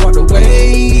and I walked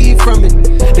away from it.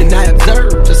 Then I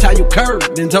observed just how you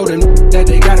curved and told them that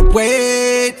they gotta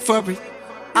wait for it.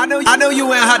 I know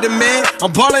you ain't hot demand.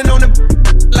 I'm ballin' on the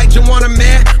like you want a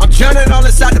man. I'm drowning all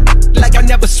inside the like I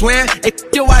never swam. Hey,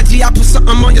 yo, IG, I put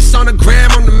something on your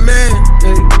sonogram. I'm the man.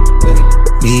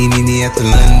 Meet me at the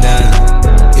London.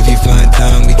 If you find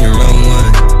time, we can run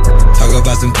one. Talk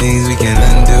about some things we can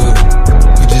undo.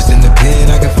 You just in the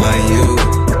pen, I can find you.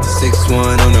 6'1"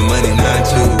 on the money,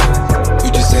 9'2".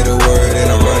 You just say the word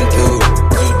and I run through.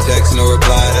 2 texts, no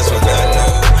reply, that's when I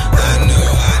knew.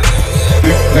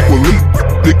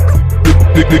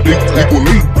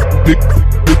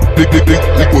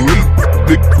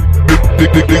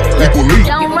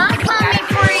 Don't rock for me,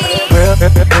 free.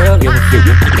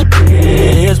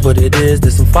 It is what it is,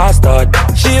 this some 5-star.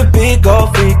 She a big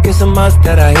old freak, it's a must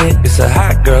that I hit. It's a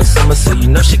hot girl summer, so you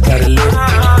know she got it lit.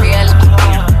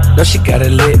 No, she got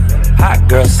it lit. Hot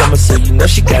girl summer, so you know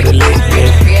she got it lit.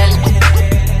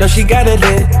 Yeah. No, she got it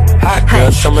lit. Hot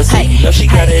girl summer, so you know she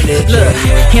got it lit. Look,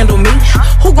 handle me?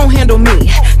 Who gon' handle me?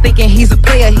 Thinking he's a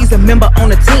player, he's a member on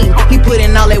the team. He put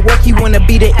in all that work, he wanna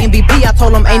be the MVP. I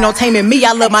told him ain't no taming me,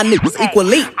 I love my niggas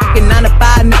equally. 9 to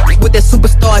 5 niggas with that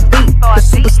superstar beat. The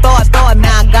superstar star,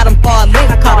 now I got him far link.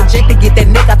 I called a Jake to get that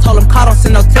nigga, I told him call, don't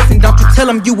send no texting. Don't you tell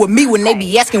him you with me when they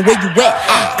be asking where you at.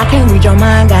 I can't read your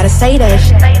mind, gotta say that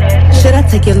shit. Should I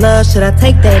take your love, should I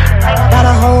take that? Got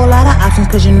a whole lot of options,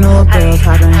 cause you know a girl's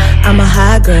hopping. I'm a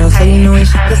high girl, so you know ain't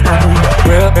shit to stop me.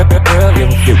 Girl,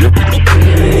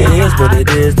 it is what it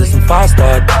is, this some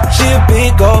 5-star. She a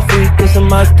big old freak, it's a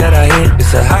must that I hit.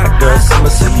 It's a hot girl summer,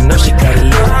 so you know she got it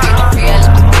lit.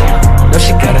 No,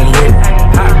 she got it lit.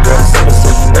 Hot girl summer, so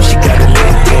you know she got it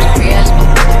lit.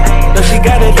 No, she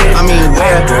got it lit. I mean,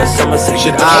 where girl summer, so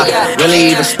should I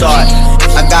really even start?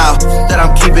 I got that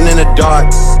I'm keeping in the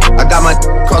dark. I got my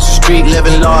across the street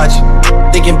living large.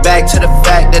 Thinking back to the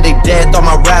fact that they dead. Thought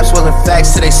my raps wasn't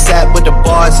facts till they sat with the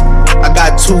bars. I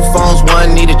got 2 phones,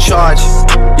 one need a charge.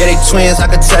 Yeah, they twins, I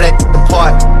could tell that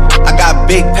apart. I got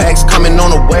big packs coming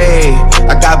on the way.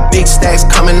 I got big stacks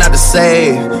coming out to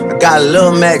save. I got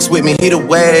Lil Max with me, he the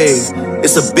wave.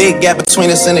 It's a big gap between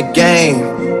us in the game.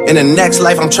 In the next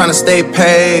life, I'm trying to stay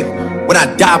paid. When I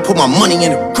die, put my money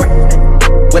in the grave.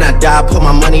 When I die, put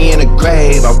my money in the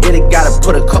grave. I really gotta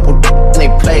put a couple in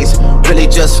their place. Really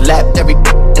just lapped every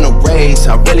in a race.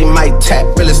 I really might tap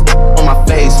realest on my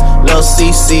face. Lil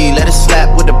CC, let it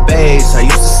slap with the bass. I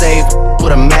used to save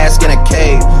with a mask in a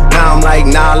cave. Now I'm like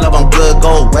nah, love, I'm good,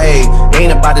 go away.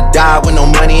 Ain't about to die with no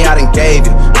money I done gave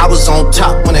you. I was on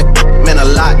top when it meant a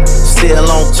lot. Still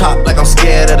on top like I'm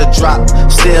scared of the drop.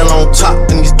 Still on top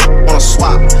and these wanna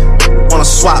swap. Wanna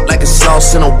swap like it's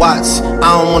sauce in a Watts.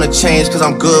 I don't wanna change cause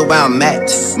I'm good where I'm at.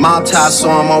 Mob tie so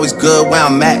I'm always good where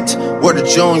I'm at. Word to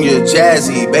Junior,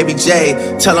 Jazzy, Baby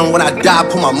J. Tell them when I die,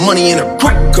 put my money in a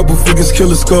quick. Couple figures,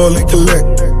 kill a skull and collect.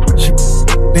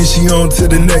 Then she on to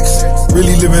the next.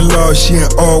 Really living large, she in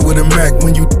all with a Mac.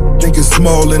 When you think it's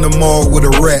small in the mall with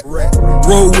a rat.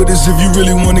 Roll with us if you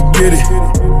really wanna get it.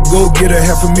 Go get a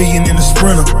 $500,000 in a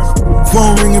Sprinter.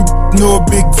 Phone ringing, no a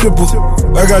big tipple.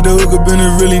 I got the hook up and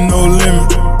there really no limit.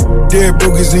 Dead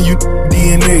brokers in you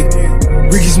DNA.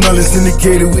 Ricky Smiley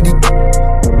syndicated with the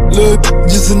look,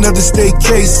 just another state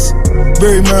case.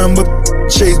 Bury mine, but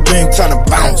Chase Bank trying to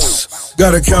bounce.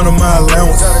 Gotta count on my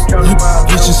allowance. You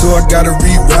bitches, so I gotta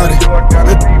reroute it.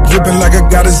 Dripping like I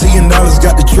got $1 zillion.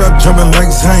 Got the trap jumping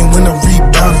like Zane when I'm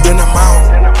rebounding. Then I'm out,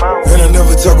 and I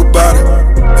never talk about it.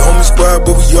 The homie squad,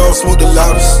 but we all smoke the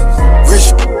loudest.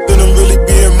 Rich, then I'm really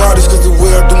being modest. Cause the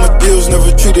way I do my deals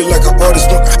never treated like an artist.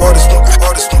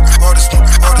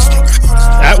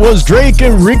 That was Drake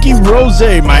and Ricky Rose,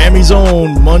 Miami's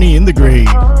own Money in the Grave.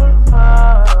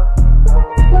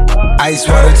 Ice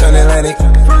water turn Atlantic.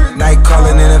 Night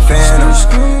calling in a phantom.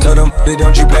 Told them,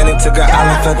 don't you panic. Took an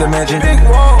island, felt the mansion.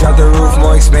 Drop the roof,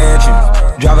 more expansion.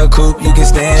 Drive a coupe, you can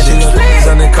stand it. He's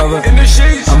undercover. I'm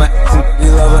a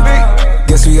you love her.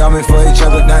 Guess we all meant for each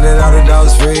other. Now that all the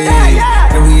dogs free,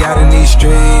 and we out in these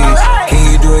streets. Can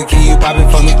you do it? Can you pop it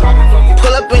for me?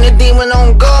 Pull up in a demon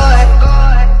on guard.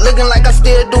 Looking like I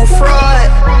still do fraud.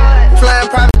 Flying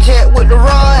private jet with the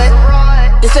rod.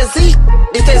 It's that Z,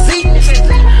 it's that Z.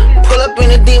 Pull up in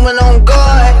a demon on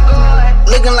guard.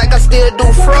 Looking like I still do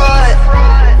fraud.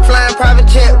 Flying private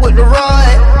jet with the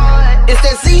rod. It's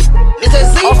that Z, it's that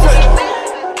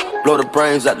Z. Blow the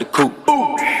brains out the coop.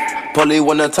 Polly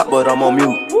one on top, but I'm on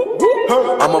mute.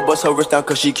 I'ma bust her wrist down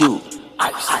cause she cute.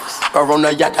 Her on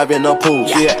the yacht, I've been a pool.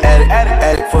 She an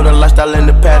addict for the lifestyle in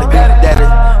the paddock. Daddy,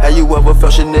 have you ever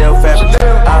felt Chanel fabric?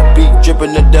 I be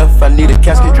dripping to death, I need a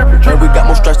casket. And we got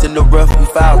more strikes in the rough, we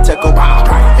foul tackle.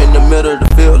 In the middle of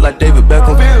the field like David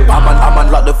Beckham. I'm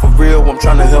unlocked up for real, I'm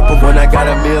tryna help him. When I got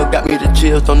a meal, got me the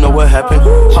chills, don't know what happened.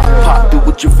 Pop, pop, do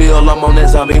what you feel, I'm on that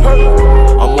zombie.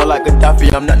 I'm more like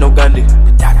Gaddafi, I'm not no Gandhi.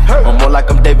 I'm more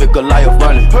like I'm David Goliath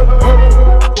running.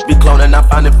 Be cloning, I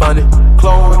find it funny.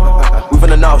 Clone. We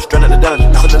finna know, straight out the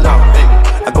dungeon.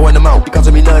 I go in the mouth, it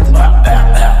costing me nothing.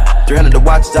 300 the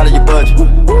watch is out of your budget.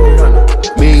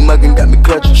 Mean muggin' got me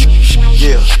clutching.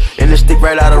 Yeah, and this stick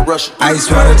right out of Russia. Ice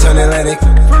water turn Atlantic.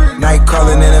 Night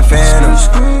calling in a phantom.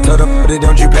 Told them,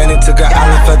 don't you panic. Took an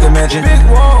island, felt the mansion.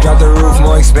 Drop the roof,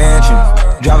 more expansion.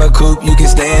 Drive a coupe, you can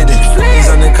stand it. He's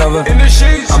undercover.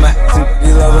 I'm a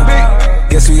you love her.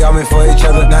 Guess we all meant for each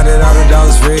other. Now that all the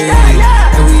dogs free,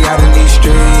 and we out in these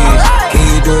streets. Can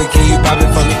you do it? Can you pop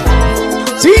it for me?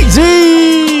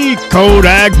 CZ,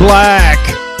 Kodak Black,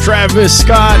 Travis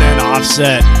Scott, and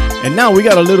Offset. And now we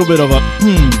got a little bit of a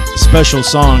special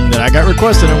song that I got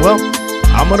requested, and well,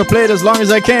 I'm gonna play it as long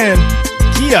as I can.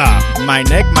 Kia, My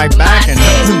Neck, My Back, and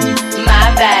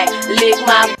my back, lick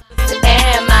my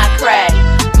and my crack.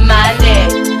 My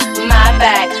neck, my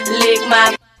back, lick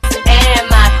my and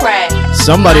my crack.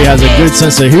 Somebody has a good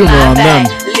sense of humor on them.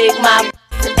 Lick my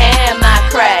and my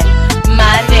crack.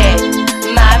 My neck,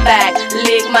 my back,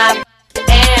 lick my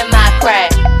and my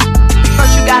crack.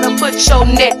 First you gotta put your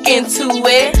neck into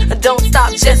it. Don't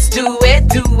stop, just do it,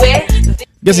 do it.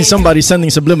 Guessing somebody's sending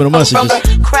subliminal messages. From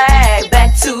the crack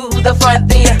back to the front,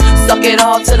 then suck it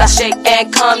all till I shake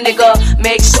and come, nigga.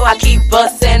 Make sure I keep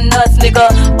bustin' nuts, nigga,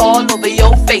 all over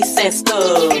your face and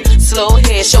stuff. Slow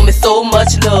head, show me so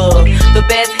much love. The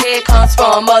best head comes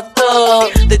from a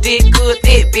thug. The dick good,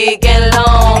 thick, big and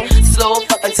long. Slow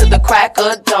fuckin' to the crack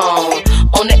of dawn.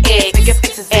 On the egg, making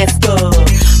faces and stuff.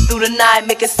 Through the night,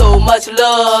 making so much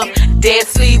love. Dead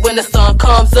sleep when the sun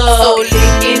comes up. So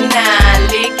lick it now,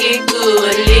 lick it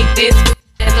good. Lick this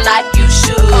just like you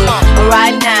should.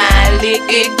 Right now, lick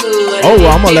it good. Oh,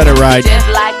 I'm gonna let it ride. Just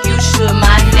like you should.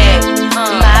 My neck,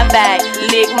 my back,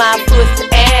 lick my pussy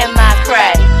and my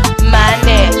crack. My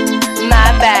neck,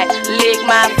 my back, lick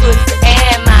my pussy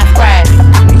and my crack.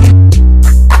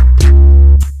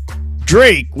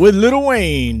 Drake with Lil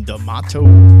Wayne, the motto.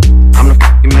 I'm the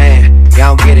fucking man,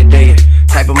 y'all get it, do you?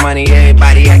 Type of money,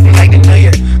 everybody acting like they know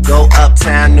you. Go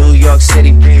uptown, New York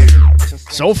City.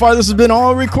 So far, this has been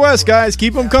all requests, guys.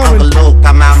 Keep them coming.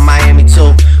 I'm out in Miami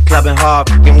too. Clubbing hard,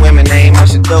 fucking women, they ain't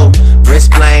much to do.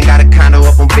 Wrist playing, got a condo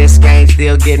up on Biscayne.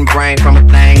 Still getting brain from a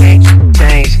thing, ain't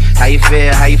changed. How you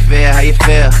feel, how you feel, how you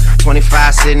feel?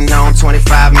 25 sitting on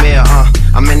 25 mil,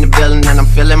 I'm in the building and I'm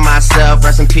feeling myself.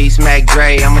 Rest in peace, Mac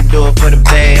Dre, I'ma do it for the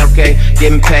bay, okay?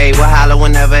 Getting paid, we'll holler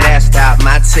whenever that stop.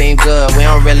 My team good, we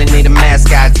don't really need a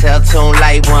mascot. Tell Tune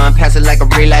Light One, pass it like a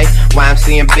relay.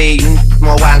 YMC and B,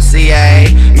 more YMCA.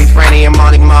 Me, Franny, and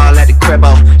Molly Mall at the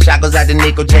cribbo. Shot goes out to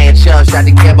Nico, J, and Chubb, shot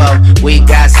to Gibbo. We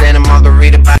got Santa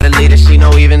Margarita by the leader. She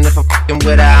know even if I'm fucking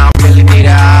with her, I don't really need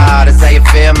her. Oh, that's how you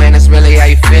feel, man, that's really how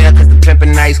you feel. Cause the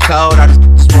pimpin' nice cold, I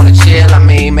just wanna chill. I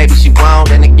mean, maybe she won't,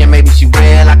 then again, maybe she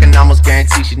will. I can almost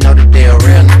guarantee she know the deal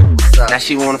real. Now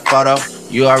she want a photo,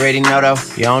 you already know though.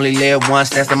 You only live once,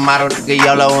 that's the motto. Nigga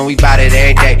YOLO, and we bout it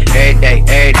every day, every day,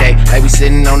 every day. Like we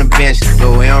sitting on the bench,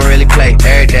 but we don't really play.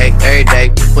 Every day, every day.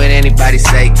 What anybody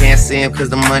say, can't see him cause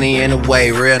the money in the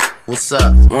way. Real, what's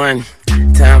up? One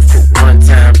time for one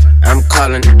time, I'm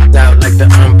calling it out like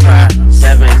the umpire.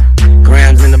 7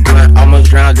 grams in the blunt, almost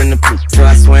drowned in the poop. So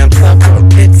I swam club,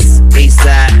 it's east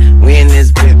side, we in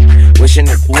this bit. Wishing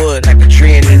it would like a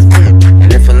tree in this bit.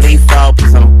 And if a leaf fall,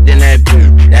 cause I'm in that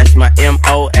bit. That's my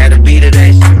M.O. at a beat of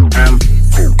that shit. I'm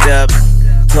fooped up,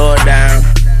 tore down,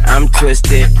 I'm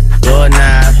twisted, go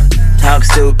knife, talk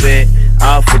stupid,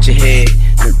 off with your head.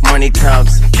 Money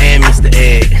talks and Mr.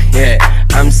 Ed, yeah.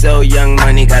 I'm so young,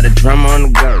 money got a drum on the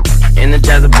go.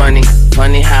 Energize a bunny,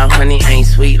 funny how honey ain't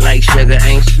sweet like sugar,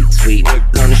 ain't sweet.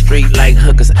 On the street like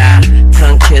hookers, I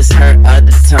tongue kiss her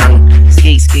other tongue.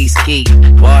 Skeet, skeet, skeet,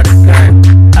 water gun.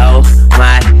 Oh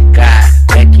my God,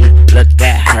 Becky, look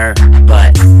at her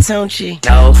butt, don't she?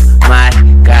 Oh my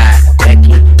God,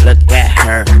 Becky, look at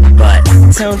her butt,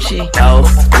 don't she? Oh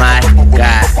my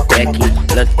God, Becky,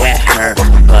 look at her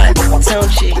butt,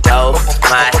 don't she? Oh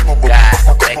my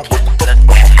God, Becky, look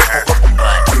at her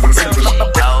butt, don't she?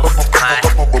 Oh my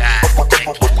God,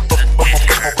 Becky, look at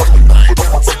her butt,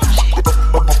 don't she?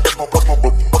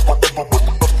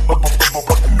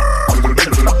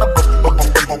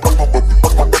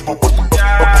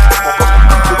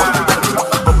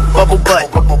 Bubble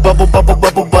butt, bubble bubble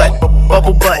bubble butt,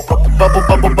 bubble butt, bubble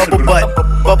bubble bubble butt,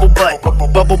 bubble butt,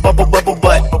 bubble bubble bubble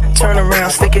butt. Turn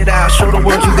around, stick it out, show the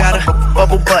world you got a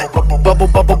bubble butt, bubble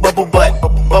bubble bubble butt,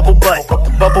 bubble butt,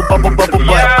 bubble bubble bubble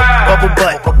butt, bubble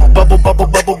butt, bubble bubble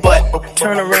bubble butt.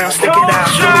 Turn around, stick it out,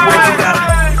 show the world you got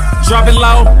a. Drop it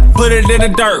low, put it in the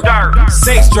dirt.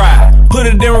 Sex drive, put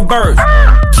it in reverse.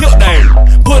 Killed them,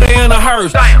 put it in a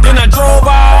hearse. Then I drove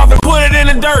off and put it in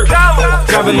the dirt.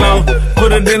 Drop it low,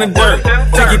 put it in the dirt.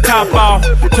 Take your top off,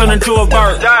 turn into a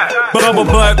bird. Bubble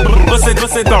butt, bust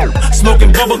it dope.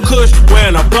 Smoking bubble kush,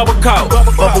 wearing a bubble coat.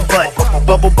 Bubble butt,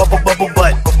 bubble bubble bubble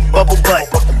butt, bubble butt,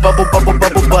 bubble bubble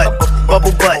bubble butt,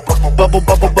 bubble butt, bubble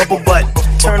bubble bubble butt.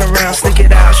 Turn around, stick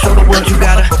it out, show the world you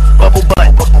got a bubble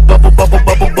butt, bubble bubble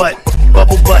bubble butt,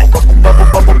 bubble butt, bubble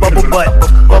bubble bubble butt,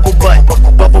 bubble butt,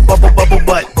 bubble bubble bubble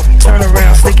butt. Turn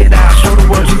around, stick it out, show the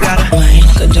world you got a wine,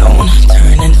 go down,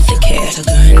 turn and flick it. So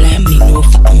girl, let me know if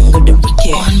I'm good to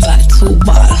wicked. 1 bite, 2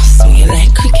 balls, swing it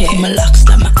like cricket. My locks,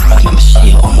 like my arm, my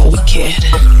shit on my wicked.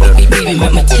 Baby,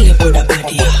 make my tell you about that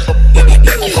body, make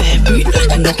you vibrate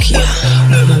like a Nokia.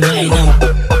 When my wine, I'm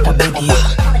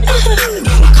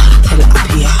the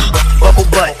body, bubble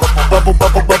butt, bubble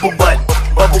bubble bubble butt,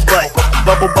 bubble butt,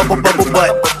 bubble bubble bubble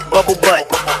butt, bubble butt,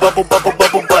 bubble bubble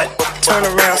bubble butt. Turn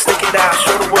around, stick it out,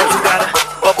 show the world you got a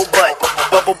bubble butt,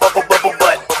 bubble bubble bubble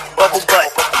butt, bubble butt,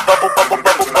 bubble bubble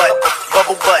bubble butt,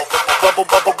 bubble butt, bubble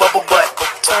bubble bubble butt.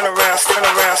 Turn around, turn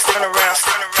around, turn around,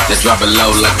 turn around. Just drop it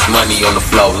low like it's money on the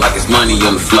floor, like it's money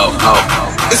on the floor. Oh,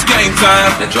 it's game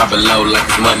time. Then drop it low like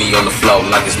it's money on the floor,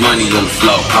 like it's money on the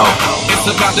floor. Oh, it's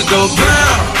about to go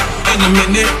down. In a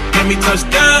minute, let me touch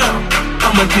down.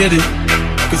 I'ma get it.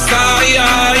 Cause I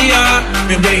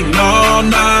been waiting all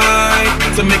night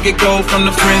to make it go from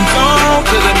the friend zone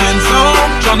to the end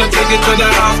zone. Tryna take it to the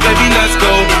house, baby, let's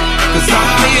go. Cause I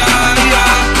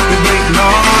been waiting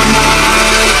all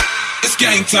night. It's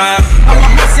game time. I'm a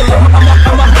hustler, I'm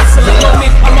a hustler,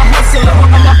 homie. I'm a hustler,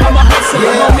 I'm a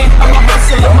hustler, homie. I'm a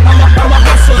hustler, I'm a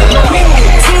hustler, homie.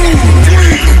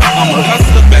 I'm a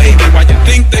hustler, baby. Why you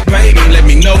think they pay me? Let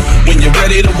me know when you're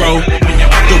ready to roll.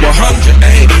 Do 180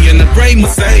 in the gray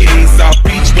Mercedes, South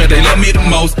Beach, where they love me the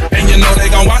most. And you know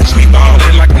they gon' watch me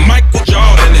ballin' like a Michael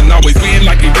Jordan, and always win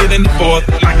like he did in the fourth.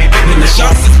 When the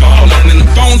shots is fallin' and the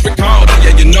phones recording,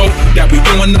 yeah, you know that we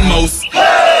doing the most.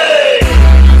 Hey!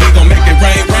 We gon' make it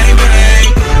rain, rain,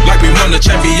 rain, like we won the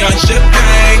championship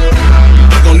game.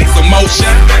 We gon' need some more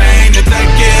champagne to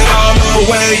take it all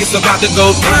away. It's about to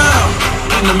go down.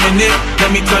 In a minute,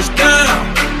 let me touch down.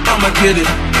 I'ma get it.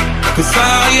 Cause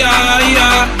I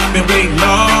been waiting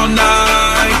all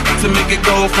night to make it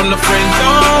go from the friend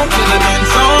zone to the end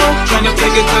zone. I'ma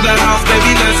take it to the house,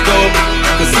 baby, let's go.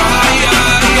 Cause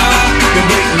been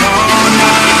waiting all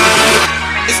night.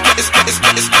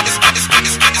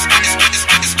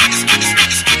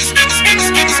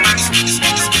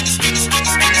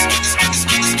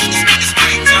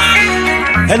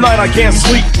 At night I can't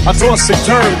sleep, I toss and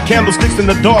turn. Candlesticks in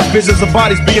the dark, visions of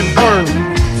bodies being burned.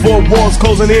 Four walls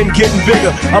closing in, getting bigger.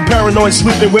 I'm paranoid,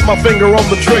 sleeping with my finger on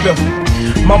the trigger.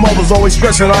 My mother's always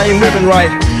stressing I ain't living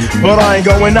right, but I ain't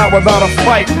going out without a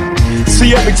fight.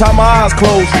 See, every time my eyes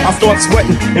close, I start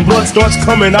sweating and blood starts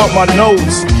coming out my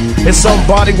nose. It's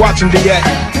somebody watching the act,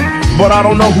 but I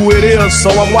don't know who it is, so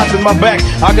I'm watching my back.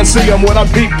 I can see him when I'm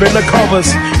deep in the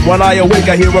covers. When I awake,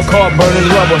 I hear a car burning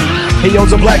rubber. He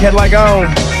owns a black hat like I own,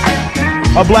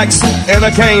 a black suit and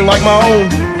a cane like my own.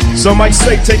 Some might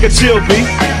say take a chill, B,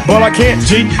 but I can't,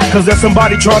 G, cause there's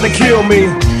somebody trying to kill me.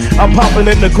 I'm popping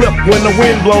in the clip when the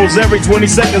wind blows. Every 20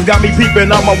 seconds got me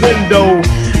peeping out my window,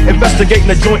 investigating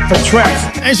the joint for traps.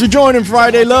 Thanks for joining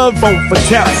Friday Love. Phone for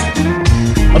taps.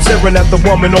 I'm staring at the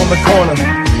woman on the corner.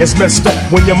 It's messed up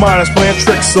when your mind is playing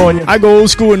tricks on you. I go old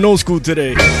school and no school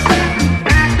today.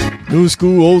 New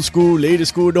school, old school, latest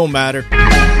school, don't matter.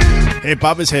 Hip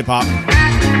hop is hip hop.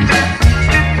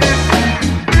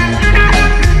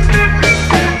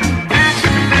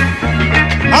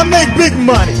 I make big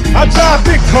money, I drive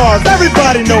big cars,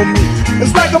 everybody know me. It's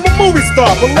like I'm a movie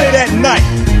star, but late at night,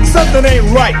 something ain't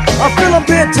right. I feel I'm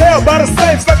being tailed by the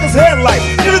same sucker's headlight.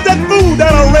 Is it that fool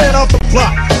that I ran off the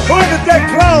block? Or is it that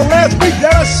clown last week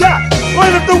that I shot? Or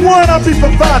is it the one I beat for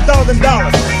 $5,000?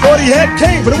 Thought he had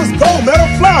cane, but it was gold metal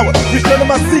flower. Reached under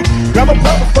my seat, grab a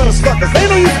papa for the suckers. Ain't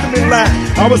no use to me lying,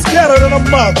 I was scattered than a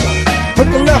mother. Put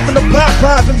the left in the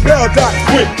Popeyes and Bell Doc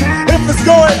quick. If it's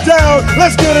going down,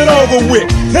 let's get it over with.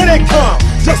 Here they come,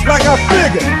 just like I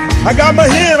figured. I got my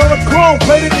hand on a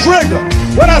chrome-plated trigger.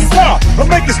 When I saw, I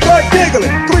make you start giggling.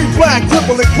 3 blind,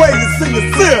 crippling, crazy senior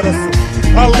citizens.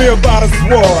 I live by the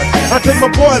sword. I take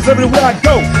my boys everywhere I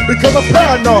go because I'm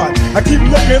paranoid. I keep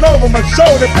looking over my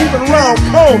shoulder, peeping around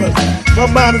corners.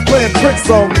 My mind is playing tricks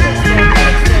on me.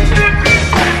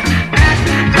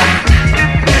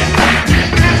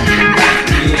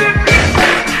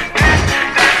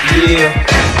 Yeah.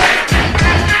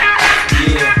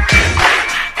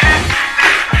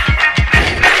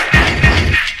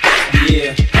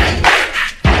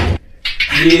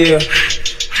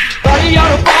 Buddy, you're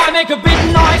a boy, make a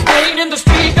big noise, playing in the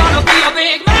street, gonna be a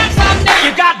big man someday.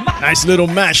 You got my nice little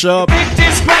mashup. Big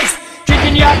disgrace,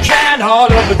 kicking your can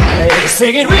all over the place,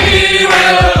 singing, we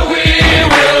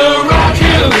will rock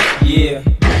you. Yeah.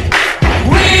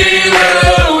 We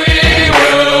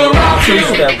will rock you.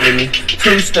 Two-step with me,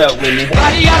 two-step with me.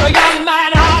 Buddy, you're a young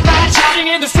man, hard man, shouting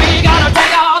in the street, gonna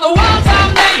take on the world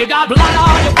someday. You got blood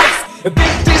on your face, a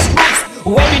big disgrace,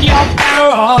 waving your banner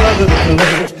all over the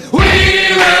place. We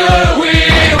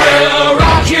will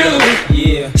rock you.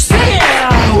 Yeah. Sing it.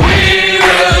 We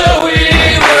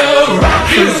will rock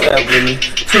you. Two-step with me,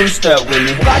 two-step with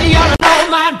me. Buddy, you're an old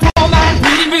man, poor man,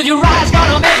 bleeding with your eyes,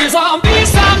 gonna make you zombie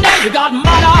someday. You got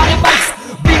mud on your face,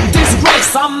 big disgrace.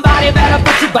 Somebody better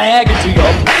put your bag into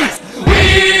your face.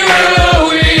 We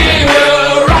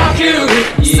will rock you.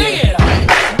 Yeah. Sing it.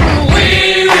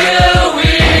 We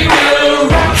will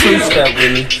rock you. Two-step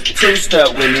with me, two-step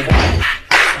with me.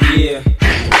 Yeah.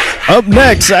 Up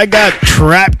next, I got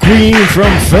Trap Queen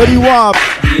from Fetty Wap.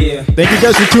 Yeah. Thank you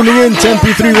guys for tuning in to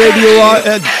MP3 Radio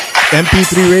at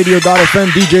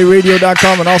mp3radio.fm,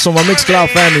 djradio.com, and also my Mixcloud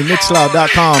family,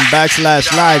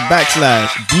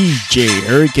 mixcloud.com/live/DJ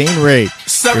Hurricane Ray.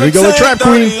 Here we go with Trap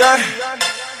Queen.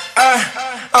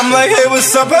 I'm like, hey,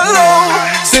 what's up, hello?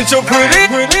 Since you're pretty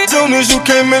soon as you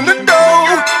came in the door.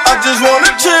 I just wanna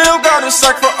chill, got a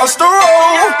sack for us to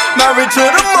roll. Married to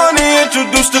the money,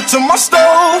 introduced her to my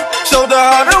stove. Showed her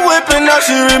how to whip and now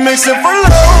she remixing for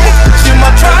low. She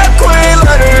my trap queen,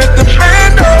 let her hit the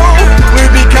bando. We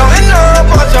be counting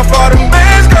up, watch how far them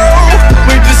bands go.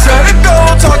 We just had to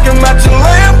go, talking matching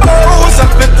Lambos.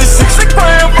 At 56 a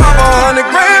gram, 500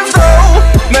 grams though.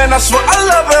 Man, I swear I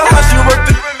love her, how she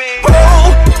worked the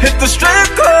pole. Hit the strip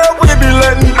club, we be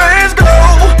letting bands go.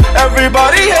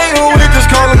 Everybody hate her, we just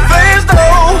call them fans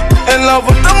though. In love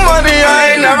with the money,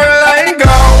 I ain't never letting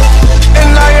go.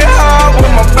 And I get hard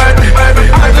with my baby.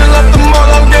 I just left the mall,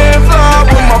 I'm getting fly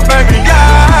with my baby,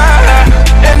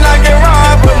 yeah. And I get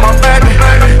ride with my baby.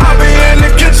 I be in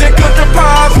the kitchen cooking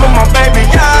pies with my baby,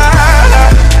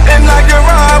 yeah. And I get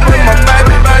ride with my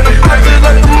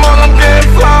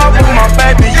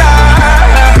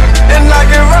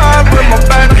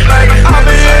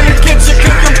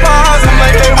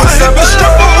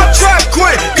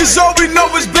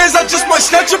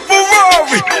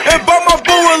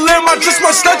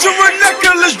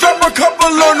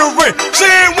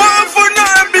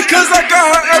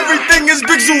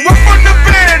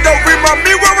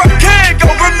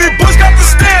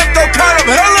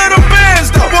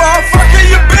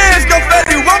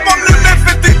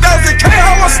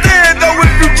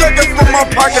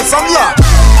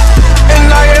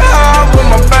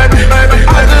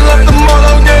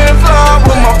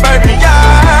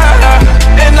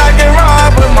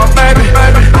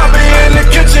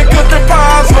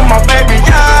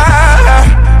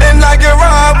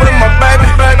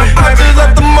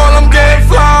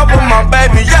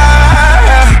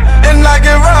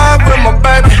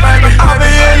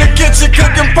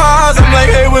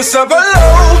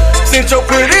Since your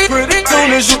pretty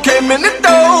soon as you came in the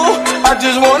door. I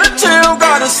just wanna chill,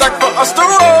 got a sack for us to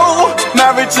roll.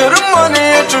 Married to the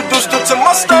money, introduced her to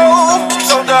my stove.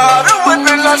 So the hotter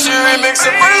whipping, now she remix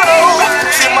it below.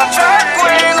 She my track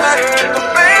queen, let her hit the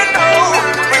bando.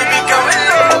 We be coming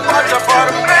up, watch how far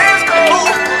the bands go.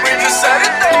 We just set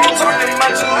it down, talking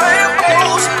about your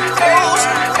Lambos.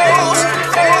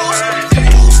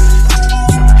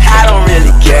 I don't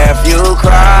really care if you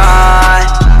cry.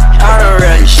 I don't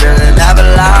really should've never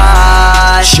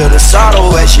lied. Should've saw the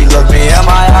way she looked me in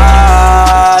my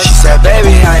eyes. She said,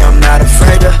 baby, I am not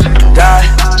afraid to die.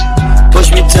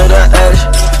 Push me to the edge,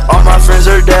 all my friends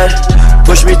are dead.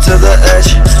 Push me to the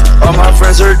edge, all my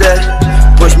friends are dead.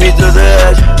 Push me to the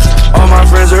edge, all my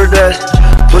friends are dead.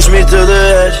 Push me to the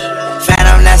edge.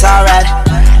 Phantom, that's alright.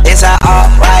 It's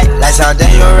alright, like something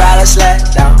you ride a sled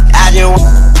down. I just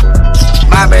want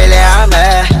my brilliant, I'm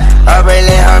mad. Her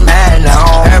brilliant, her mad,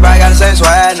 no. Everybody got the same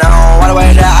swag, no. All the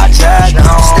way that I check, no.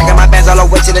 Sticking my bands all the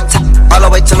way to the top, all the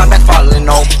way to my back falling,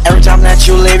 no. Every time that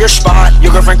you leave your spot,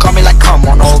 your girlfriend call me like, come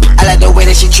on, no. I like the way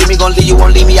that she treat me, gon' leave you,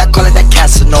 won't leave me. I call it that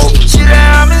Casanova. She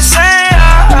damn insane,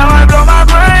 I wanna blow my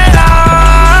brain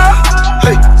out.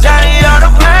 Hey, Johnny on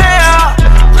the player,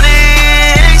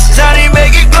 please. Johnny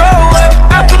make it go away.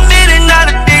 I'm committed, not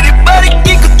addicted, but it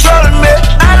keep controlling me.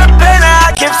 I done pain,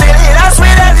 I can feel it. I swear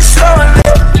that it's slowing me.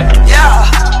 Yeah,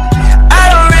 I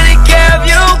don't really care if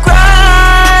you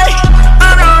cry.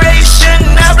 Underration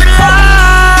never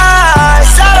lies.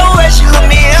 Saw the way she looked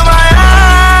me in my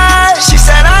eyes. She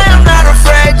said I am not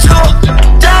afraid to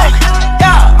die.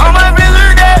 Yeah, all my friends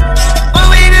are dead. Put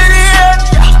me to the edge.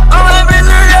 Yeah, all my friends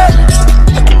are dead.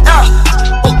 Yeah,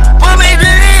 put me to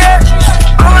the edge.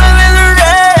 All my friends are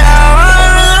dead. All my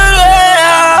friends are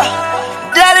dead.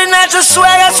 Daddy, not your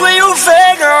swag, I swear you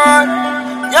fake on.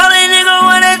 Y'all ain't nigga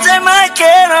wanna take my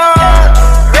kid on.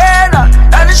 Red on,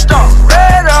 I just don't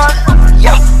red on.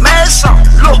 Yo, man, some,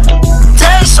 look,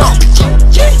 taste some.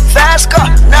 Fast car,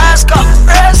 nice car,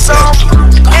 red some.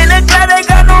 In the car, they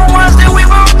got no ones that we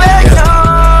won't back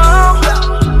on.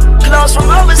 Clothes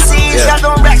from overseas, got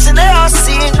no racks and they all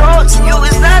see. No, to you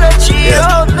it's not a G.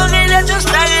 Looking at your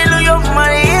style, look your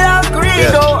money, it all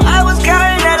green. I was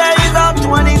counting that I used all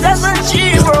 20s, that's a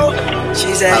G, bro.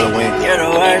 She said, you're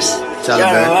the worst. You're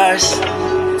the worst.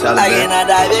 I cannot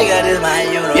die bigger than my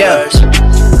universe.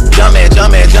 Jumpin',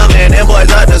 them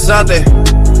boys up to something.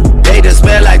 They just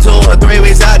spent like 2 or 3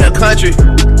 weeks out the country.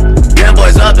 Them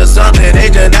boys up to something, they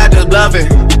just not just bluffing.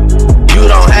 You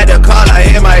don't have to call, I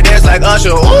hear my dance like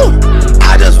Usher, ooh.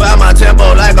 I just found my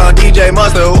tempo like on DJ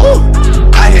Mustard, ooh.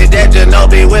 I hit that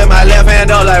Ginobili with my left hand,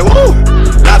 though, like woo.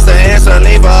 Lobster and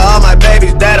saline for all my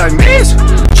babies that I miss.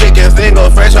 Chicken finger,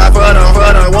 french fry for them,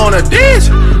 wanna dish.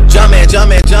 Jumpin',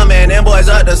 them boys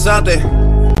up to something.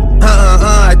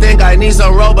 I think I need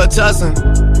some Robitussin.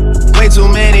 Way too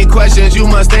many questions, you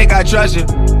must think I trust you.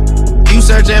 You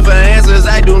searching for answers,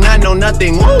 I do not know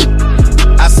nothing, woo.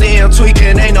 I see him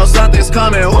tweaking, ain't no something's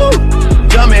coming, woo.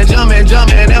 Jumpin',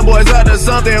 them boys up to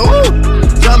something, woo.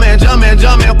 Jumpin',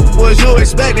 what you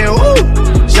expecting, woo.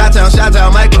 Shout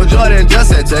out, Michael Jordan just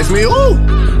said text me, woo.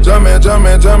 Jumpin'.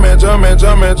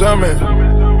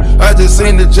 I just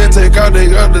seen the jet take out,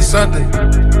 they up to something.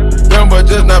 Them boys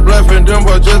just not bluffing,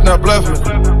 Jumpin',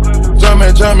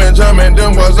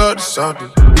 them boys up to something.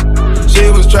 She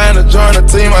was trying to join the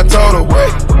team, I told her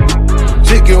wait.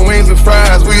 Chicken wings and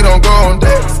fries, we don't go on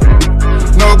dates.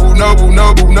 Nobu.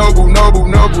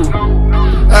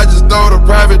 I just throw the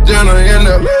private dinner in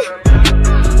LA.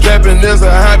 Trapping is a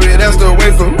hobby, that's the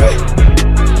way for me.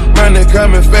 Money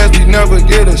coming fast, we never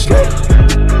get it straight.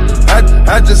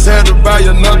 I just had to buy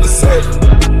another set.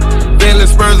 Bentley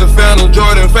Spurs and Phantom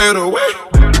Jordan fade away.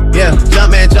 Yeah,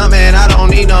 jumpin', I don't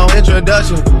need no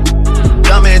introduction.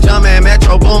 Jumpin',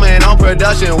 Metro Boomin on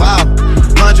production, wow.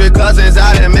 100 cousins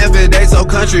out in Memphis, they so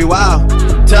country, wow.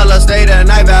 Tell her stay the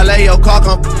night, valet your car,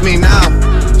 come me now.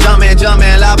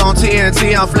 Jumpin', live on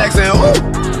TNT, I'm flexin', ooh.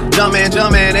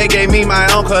 Jumpin', they gave me my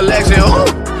own collection, ooh.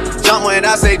 Jump when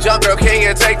I say jump, girl, can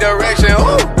you take direction,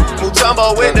 ooh.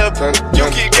 Mutombo with the, you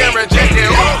keep getting rejected,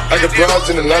 ooh. I got broads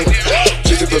in Atlanta,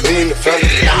 just to believe in the family.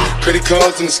 Credit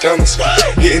cards in the scammers,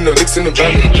 getting no licks in the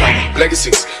van.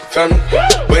 Legacies, family,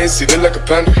 wait and see, look like a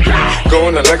panda.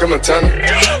 Going out like a Montana,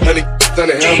 honey, on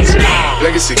the helmets.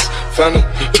 Legacies, family,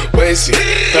 wait and see,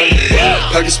 family.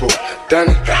 Pockets full,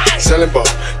 Danny, selling ball,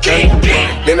 candy.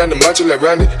 Man on the macho like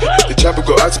Randy, the chopper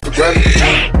go out to for granted.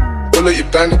 Pull up your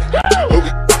bandit, hope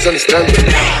you understand it.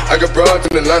 I got broads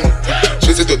in Atlanta,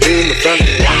 just to be in the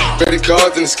family. Credit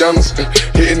cards in the scammers,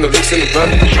 hitting the licks in the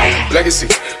van. Legacy,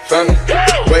 family,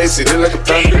 wait and see, look like a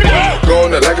panda.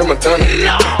 Going out like a Montana,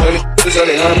 honey. It's on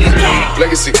the honey.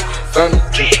 Legacy, thunder,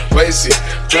 wait and see.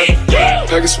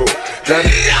 Package full, Danny,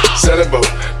 selling boat,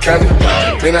 candy.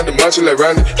 Clean out the macho like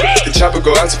Randy. The chopper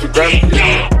go out to for granted.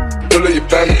 Pull up your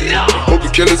bandit. Hope the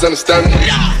killers understand me.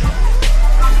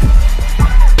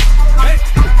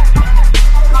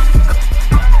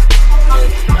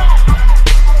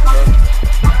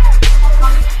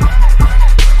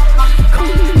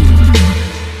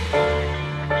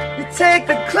 Take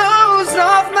the clothes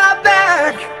off my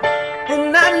back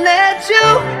and I let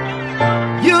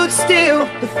you'd steal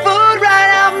the food right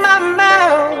out my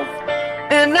mouth,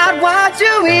 and I'd watch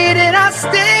you eat it. I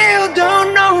still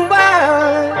don't know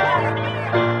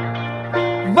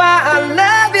why I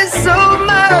love you so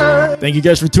much. Thank you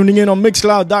guys for tuning in on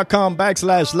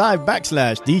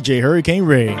mixcloud.com/live/DJ Hurricane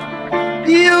Ray.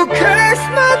 You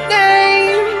cursed my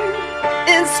name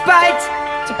in spite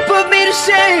to put me to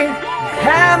shame.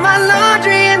 Have my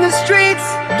laundry in the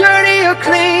streets, dirty or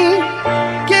clean.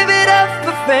 Give it up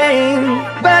for fame,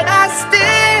 but I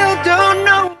still don't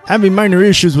know. Having minor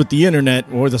issues with the internet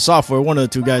or the software, one of the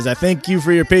two, guys. I thank you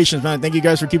for your patience, man. Thank you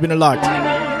guys for keeping it locked.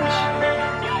 Yeah.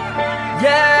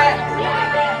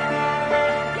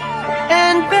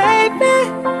 And baby,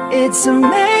 it's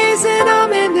amazing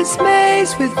I'm in this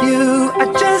maze with you. I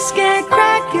just can't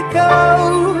crack your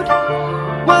code.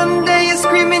 One day you're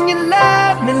screaming you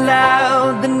love me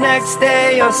loud, the next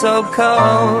day you're so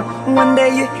cold. One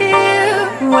day you're here,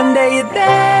 one day you're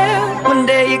there, one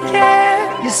day you care.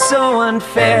 You're so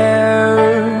unfair.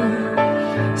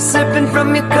 Sipping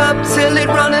from your cup till it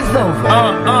runneth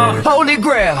over. Holy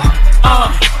grail.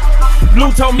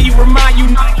 Blue told me remind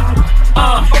you.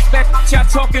 What's that y'all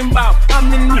talking about? I'm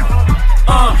the new.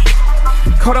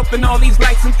 Caught up in all these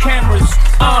lights and cameras.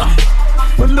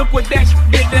 But look what that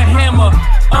did to Hammer.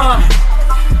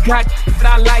 God,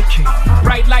 I like it.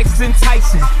 Bright lights is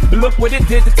enticing. But look what it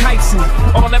did to Tyson.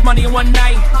 All that money in one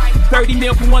night, 30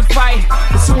 mil for one fight.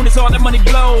 As soon as all that money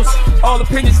blows, all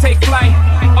opinions take flight.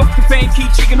 Up the fame,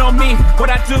 keep cheating on me.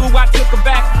 What I do, I took her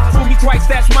back. Fool me twice,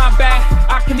 that's my bad.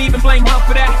 I can even blame her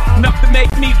for that. Enough to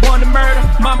make me want to murder.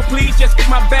 Mama, please just get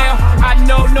my bail. I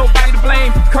know nobody to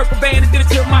blame. Kurt Cobain did it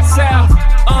to myself.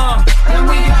 And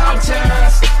we all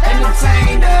just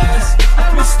entertainers.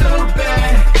 We're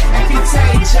stupid and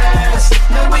contagious.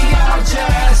 And we all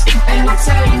just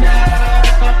entertainers.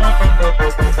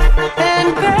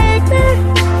 And baby,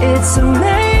 it's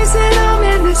amazing I'm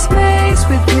in this space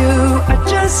with you. I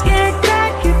just can't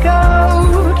crack your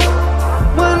code.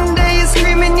 One day you're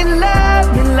screaming you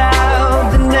love me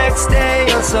loud, the next day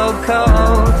you're so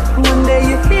cold. One day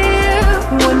you're here,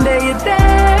 one day you're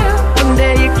there, one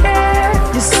day you care.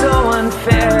 You're so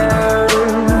unfair.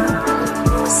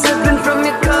 Sipping from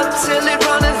your cup till it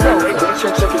runneth over.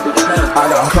 I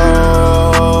got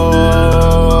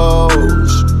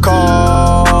calls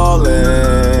calling.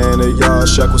 The young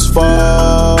shack was full.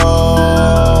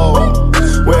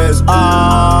 Where's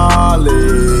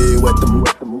Ollie with the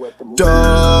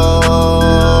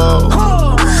dough?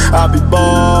 I be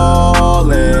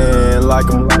ballin' like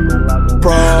I'm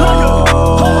pro.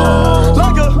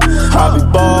 I be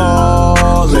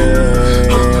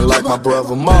ballin' like my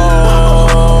brother Mo.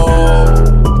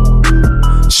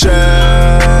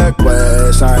 Check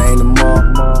West, I ain't the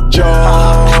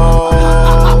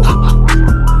Joe.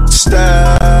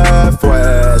 Steph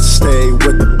West, stay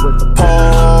with the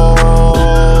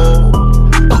pole.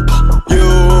 You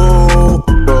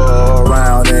go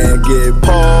around and get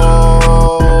pulled.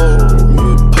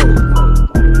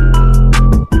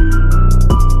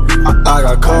 I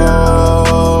got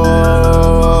calls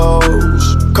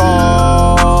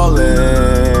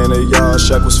calling. The young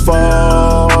shack was full.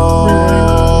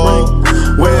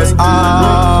 Where's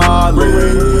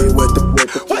Ollie with the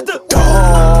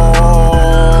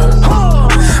dog?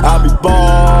 I be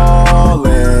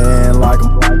ballin' like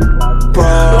I'm pro.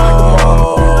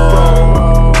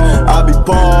 I be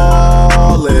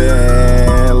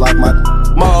ballin' like my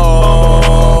Mo.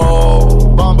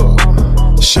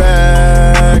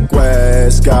 Shaq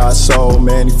West got so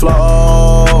many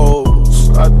flows.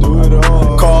 I do it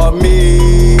all. Call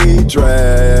me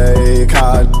Drake.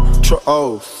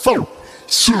 Oh, fuck.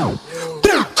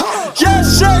 Yeah,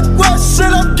 Shaq West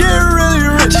said I'm getting really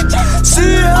rich.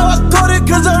 See how I caught it,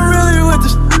 cause I'm really with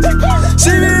this.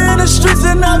 See me in the streets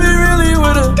and I be really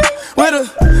with a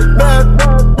bad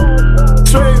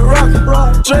straight rock.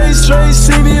 Straight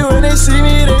see me when they see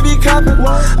me, they be copping.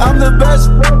 I'm the best,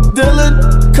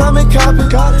 Dylan, come and cop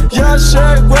it. Yeah,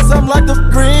 Shaq West, I'm like the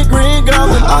green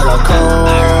goblin. I got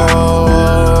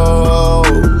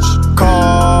calls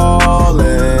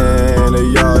calling. The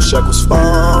young Shaq was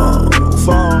phone.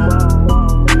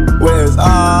 Where's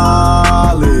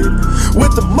Ollie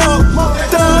with the mug?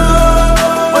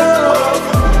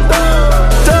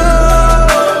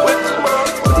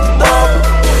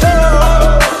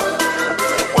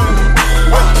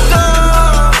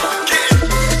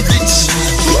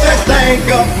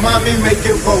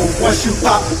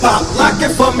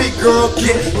 girl,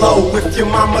 get low. If your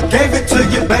mama gave it to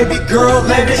you, baby girl,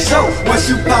 let it show. Once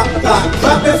you pop, lock,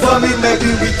 clap it for me, maybe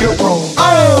we can roll.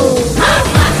 Oh!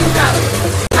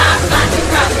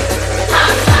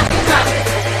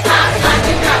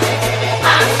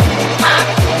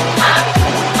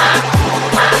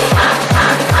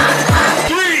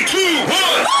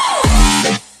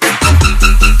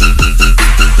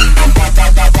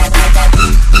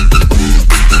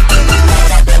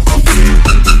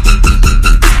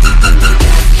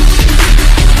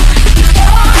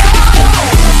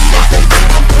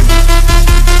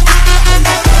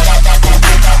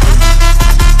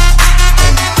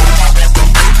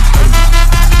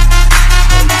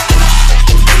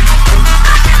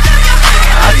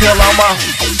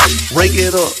 Break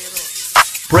it up,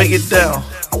 break it down,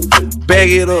 bag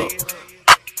it up,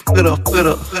 bag it up, bag it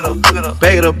up,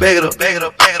 bag it up, bag it up, bag it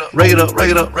up, rake it up, rake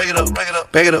it up, rake it up, rake it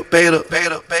up, bag it up, bag it up, bag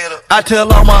it up, bag it up. I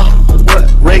tell all my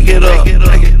what? Rake it up,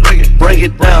 break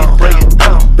it down, bag it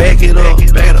up, bag it up, bag it up,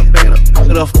 get up,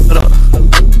 get up,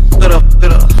 get up,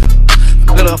 get up.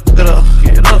 Get up, get up,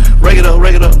 get up, rake it up,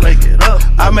 rake it up, rake it up.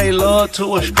 I made love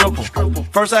to a stripper.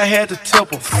 First I had to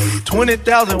tip her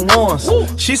 20,000 once.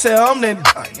 She said I'm that.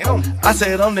 I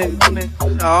said I'm that.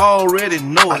 I already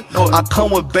know it. I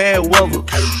come with bad weather.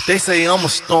 They say I'm a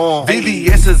storm.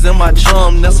 VVS is in my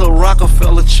chum. That's a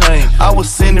Rockefeller chain. I was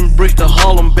sending bricks to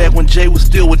Harlem back when Jay was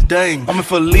still with Dame. I'm in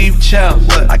for leave child.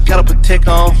 I got a protect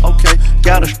on. Okay,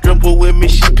 got a stripper with me.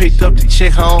 She picked up the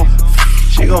check home.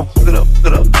 She gon' get up,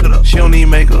 get up, get up. She don't need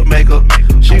makeup.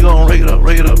 She gon' rake it up,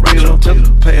 tell her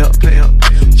to pay up.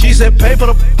 She said pay for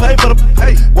the, pay,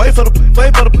 wait for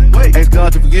the, wait. Ask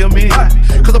God to forgive me,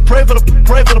 cause I pray for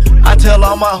the. I tell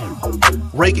all my,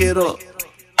 rake it up,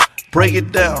 break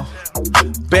it down,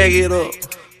 bag it up.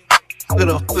 Get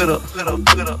up, get up, get up,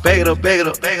 get up, bag it up, bag it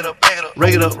up, bag it up, bag it up,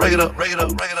 rake it up, rake it up, rake it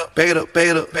up, rake it up, bag it up, bag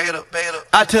it up, bag it up, bag it up.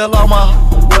 I tell all my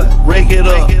what? Rake it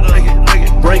up,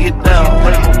 break it down,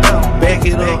 bag it up, bag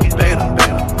it up, bag it up,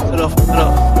 get up, get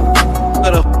up,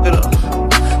 get up, get up,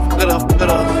 get up, get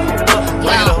up,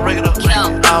 rake it up, rake it up.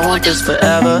 I want this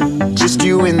forever, just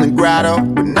you in the grotto,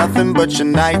 with nothing but your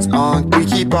nights on. We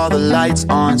keep all the lights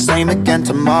on, same again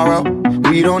tomorrow.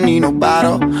 We don't need no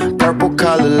bottle, purple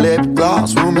color lip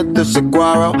gloss, room at the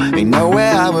Saguaro. Ain't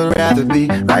nowhere I would rather be,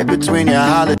 right between your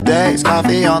holidays.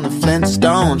 Coffee on the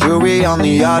Flintstone, jewelry on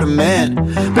the Ottoman.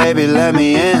 Baby, let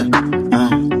me in,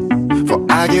 for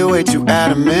I get way too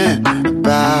adamant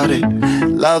about it.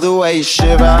 Love the way you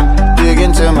shiver, dig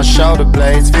into my shoulder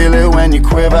blades. Feel it when you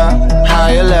quiver,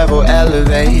 higher level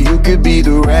elevate. You could be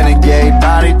the renegade,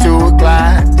 body to a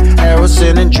glide.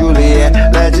 Harrison and Juliet,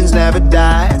 legends never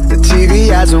die. The TV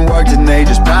hasn't worked in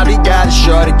ages, probably got a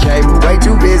shorter cable. Way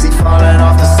too busy falling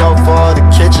off the sofa or the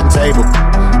kitchen table.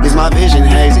 Is my vision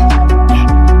hazy?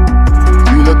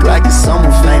 You look like you're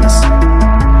someone famous,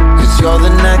 cause you're the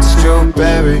next Drew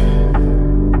Barry.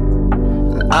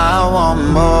 And I want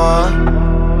more,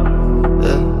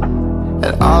 yeah.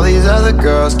 And all these other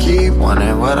girls keep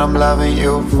wondering what I'm loving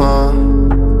you for,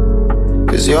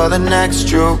 cause you're the next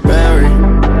Drew Barry,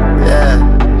 yeah.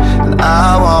 And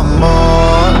I want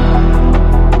more.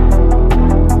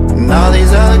 And all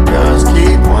these other girls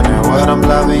keep wondering what I'm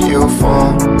loving you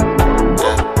for,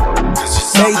 yeah.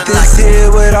 Make this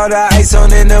here with all the ice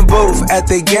on in the booth. At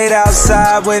the gate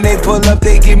outside, when they pull up,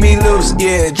 they give me loose.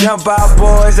 Yeah, jump out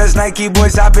boys, that's Nike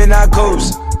boys hopping our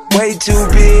coast. Way too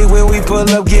big when we pull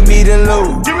up, give me the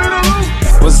loot.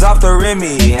 Was off the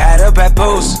Remy, had up at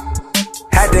post.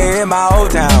 Had to hit my old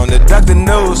town to duck the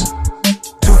news.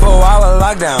 24-hour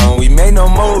lockdown, we made no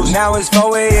moves. Now it's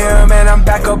 4 a.m. and I'm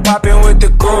back up popping with the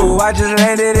crew. I just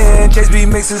landed in, Chase B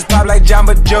mixes pop like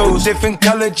Jamba Joe's. Different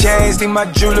color chains, think my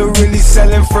jeweler really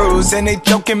selling fruits. And they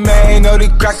joking, man, know the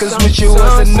crackers wish you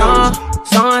was a news.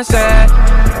 Sunset.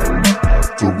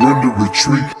 Surrender,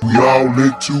 retreat, we all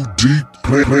in too deep.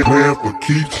 Plan for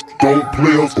keeps, don't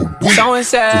play us for weak.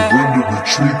 Surrender,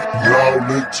 retreat, we all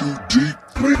in too deep.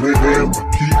 Plan for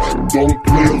keeps, don't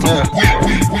play us for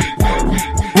weak.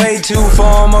 Way too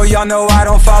formal, y'all know I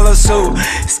don't follow suit.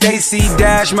 Stacy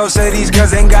Dash, most of these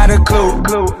girls ain't got a clue.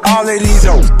 All of these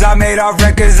hoes I made off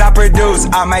records I produce.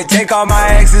 I might take all my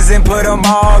exes and put them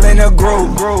all in a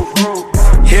group.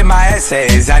 Hit my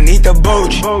essays, I need the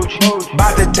booch.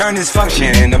 About to turn this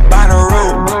function into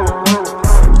Bonnaroo.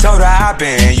 Told her hop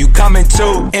in, you coming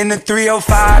too. In the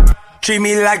 305, treat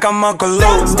me like I'm Uncle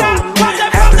Luke.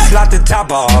 Have to slot the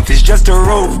top off, it's just a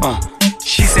roof.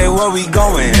 She said, where we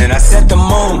going? I said the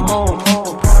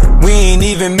moon. We ain't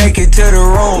even make it to the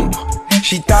room.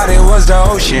 She thought it was the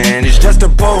ocean, it's just a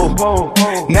pool.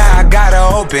 Now I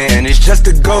gotta open, it's just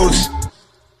a ghost.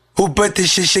 Who put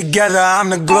this shit together?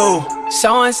 I'm the glue.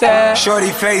 So and said.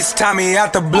 Shorty face, Tommy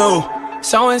out the blue.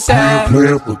 So and said.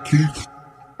 Playing for keeps.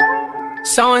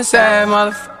 So and said,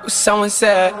 motherfucker. So and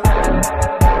said.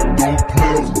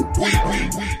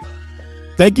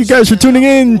 Thank you guys for tuning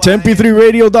in to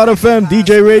mp3radio.fm,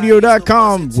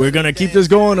 djradio.com. We're going to keep this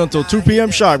going until 2 p.m.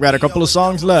 sharp. Got a couple of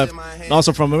songs left. And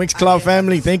also from the Mixcloud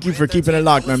family, thank you for keeping it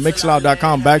locked, man.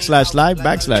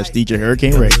 Mixcloud.com/live/DJ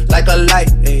Hurricane Ray. Like a light,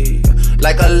 ayy.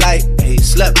 Like a light, ayy.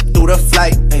 Slept through the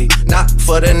flight, ayy. Not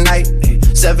for the night, ayy.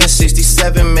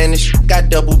 767, man. This shit got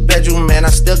double bedroom, man. I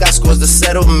still got scores to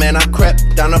settle, man. I crept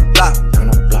down the block.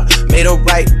 Made a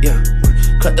right, yeah.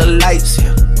 Cut the lights,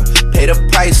 yeah. Pay the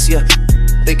price, yeah.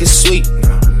 Think it's sweet,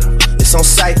 no. It's on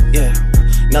sight, yeah.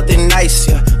 Nothing nice,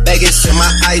 yeah. Vegas in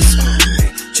my ice,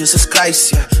 Jesus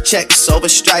Christ, yeah. Checks over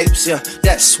stripes, yeah.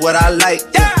 That's what I like,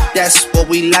 yeah. That's what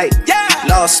we like, yeah.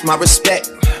 Lost my respect,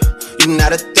 you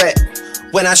not a threat.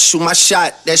 When I shoot my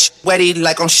shot, that shit wetty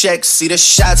like on Shaq. See the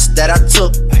shots that I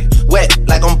took, wet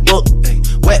like on Book,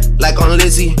 wet like on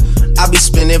Lizzie. I be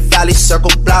spinning valley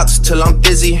circle blocks till I'm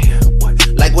busy.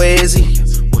 Like where is he?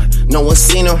 No one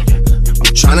seen him.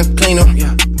 I'm tryna clean him.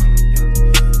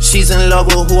 She's in love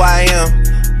with who I am.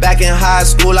 Back in high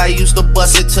school, I used to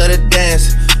bust it to the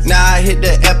dance. Now I hit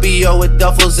the FBO with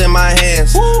duffels in my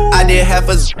hands. I did half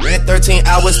a 13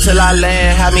 hours till I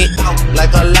land. Had me out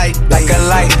like a light, like a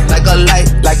light, like a light,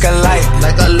 like a light,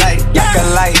 like a light, like a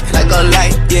light, like a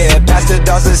light. Yeah, Pastor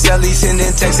Dawson Sell, he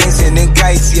sending texts, ain't sending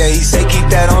kites. Yeah, he say keep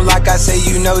that on like I say,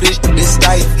 you know this shit is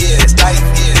tight. Yeah, it's tight,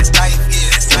 yeah, it's tight,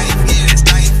 yeah, it's tight, yeah, it's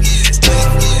tight, yeah, it's tight, yeah, it's tight,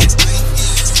 yeah, it's tight.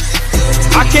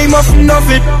 I came up from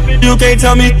nothing, you can't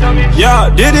tell me. Yeah,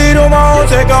 did it on my own,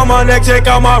 check out my neck, check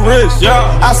out my wrist,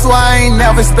 yeah. I swear I ain't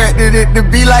never expected it to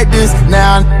be like this.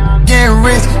 Now I'm getting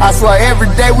rich, I swear every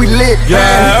day we lit.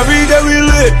 Yeah, every day we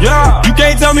lit, yeah. You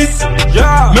can't tell me,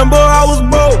 yeah. Remember I was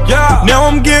broke, yeah. Now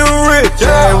I'm getting rich,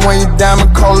 yeah. When you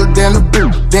diamond colder than a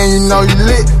bitch, then you know you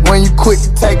lit. When you quit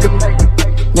to take a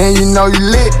then you know you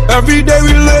lit. Every day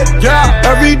we lit, yeah.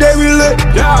 Every day we lit,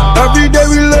 yeah. Every day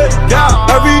we lit, yeah.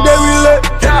 Every day we lit,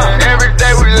 yeah. Every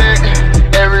day we lit.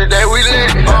 Every day we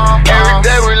lit. Every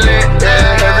day we lit.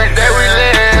 Yeah. Every day we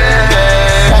lit.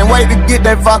 Can't wait to get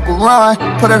that vodka run.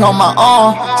 Put it on my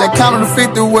arm. Just counted the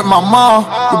 50 with my mom.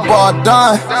 The ball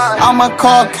done. All my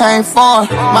car came from.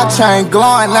 My chain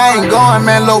glowing. I ain't going,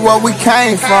 man. Look where we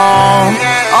came from.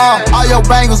 All your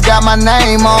bangles got my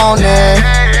name on it.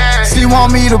 She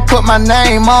want me to put my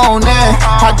name on it.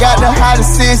 I got the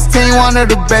hottest 16, one of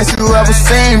the best you ever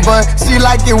seen. But she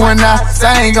like it when I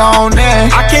sang on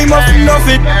it. I came up from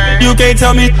nothing, you can't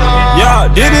tell me. Yeah,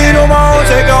 did it on my own,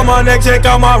 check out my neck, check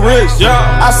out my wrist, yeah.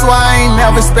 I swear I ain't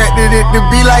never expected it to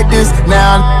be like this.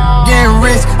 Now I'm getting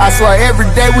rich, I swear every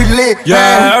day we lit.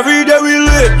 Yeah, every day we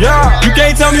lit, yeah. You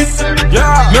can't tell me,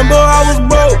 yeah. Remember I was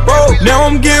broke, now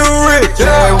I'm getting rich,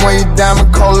 yeah. When you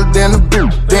diamond colder than a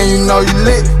bitch, then you know you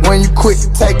lit. When you quit to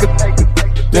take a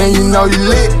then you know you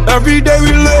lit. Every day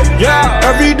we lit, yeah.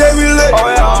 Every day we lit, oh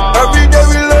yeah. Every day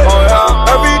we lit, oh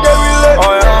yeah. Every day we lit,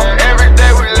 oh yeah. Every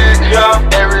day we lit, yeah.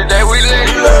 Every day we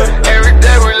lit, every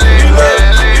day we lit.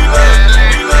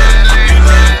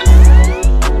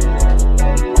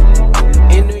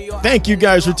 Thank you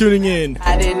guys for tuning in.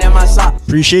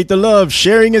 Appreciate the love.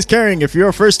 Sharing is caring. If you're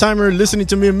a first timer listening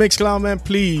to me in Mixcloud, man,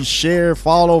 please share,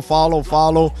 follow.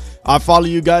 I'll follow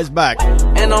you guys back.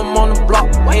 And I'm on the block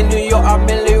in New York. I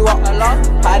really rock a lot.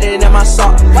 Hiding in my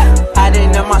sock,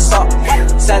 hiding in my sock,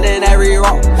 selling every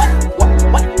rock.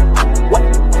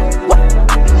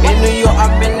 In New York, I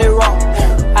really rock.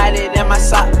 Hiding in my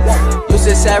sock,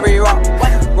 uses every rock.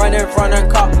 Running from the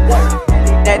cop.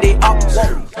 Daddy ops.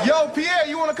 Yo, Pierre,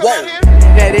 you wanna come out here?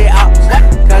 Daddy ops,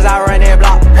 cause I run that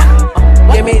block.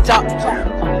 Give me top,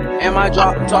 and my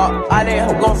drop. I did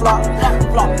who gon' flop.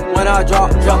 When I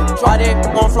drop. I did who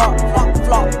gon' flop.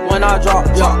 When I drop.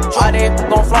 I did who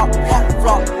gon' flop.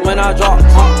 When I drop.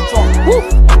 Woo,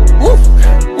 woo,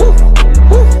 woo, woo,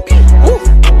 woo,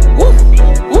 woo,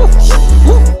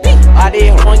 woo. I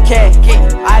did 1K,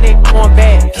 I did 1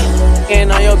 bag,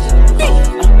 and on your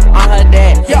on her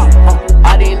dad.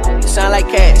 I didn't sound like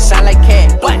cat.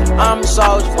 I'm a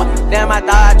soldier. Damn, I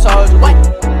thought I told you.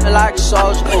 Like a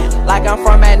soldier, like I'm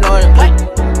from that northern.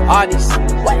 All these,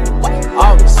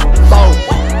 always bold,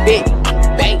 big,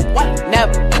 bang,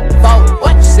 never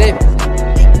fold. Sip,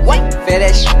 feel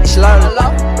that shit slowly.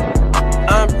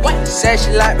 Said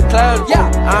she like the clothes.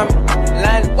 I'm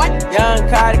London, young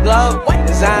Cardi Globe.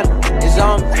 Design is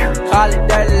on, call it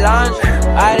dirty laundry.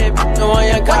 I didn't the one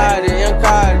young Cardi.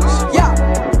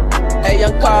 Hey,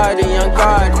 young Cardi,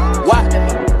 what?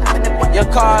 Young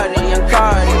Cardi,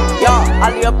 y'all, I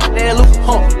lay up in that loop,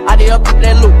 I Shawty up in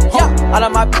that loop, all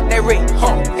of my bitch they rich,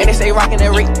 and they stay rockin'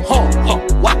 that rich,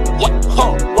 what,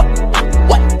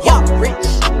 yeah, rich,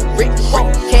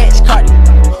 cash card,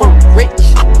 rich,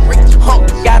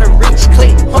 got a rich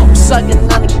click,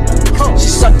 sucking on it, she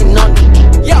sucking on it,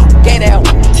 gave that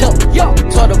tilt,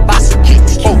 told her buy some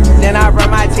kicks, then I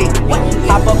run my teeth,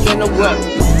 hop up in the world,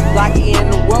 Blocky in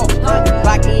the world, and a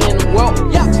cocky,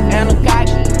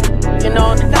 you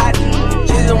know the dotty,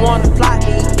 she don't wanna fly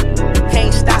me,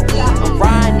 can't stop me, I'm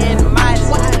riding in the mighty,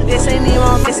 this ain't even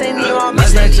on.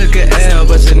 Last night took an L,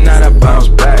 but tonight I bounce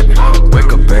back.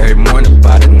 Wake up every morning,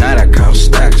 by the night I count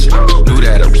stacks. Knew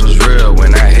that it was real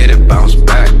when I hit it, bounce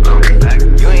back.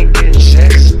 You ain't getting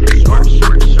checks.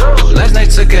 Last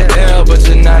night took an L, but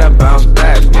tonight I bounce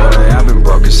back. Boy, I've been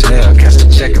broke as hell, catch the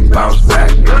check and bounce back.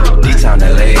 D-Town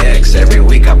LAX, every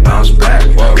week I bounce back.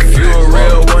 Well, if you a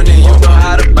real one, then you know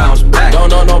how to bounce back. Don't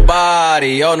know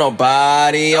nobody,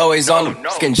 always on the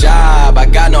fucking job. I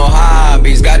got no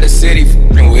hobbies, got the city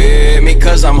fucking with me,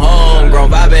 cause I'm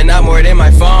homegrown. Vibing out more than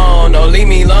my phone, don't leave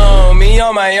me alone, me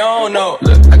on my own, no.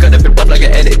 Look, I cut up and up like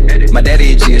an edit. My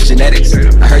daddy G is genetics.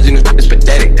 I heard you is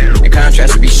pathetic. In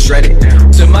contrast, we be shredded.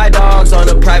 To my dogs on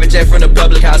a private jet from the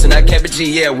public house, and I kept a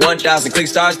G, 1,000. Click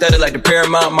stars studded like the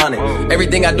Paramount money.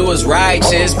 Everything I do is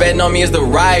righteous. Betting on me is the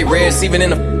right risk, even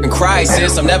in a fucking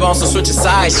crisis. I'm never on some switch of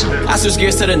sides. I switch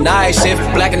gears to the night shift.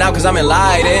 Blacking out cause I'm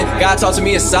enlightened. God talk to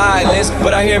me in silence,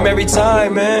 but I hear him every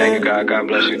time, man. Thank you, God. God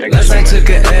bless you. Last night took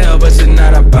an L, but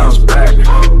tonight I bounce back.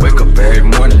 Wake up every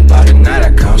morning, by the night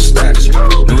I count stacks.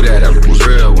 Knew that I was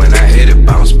real when I hit it,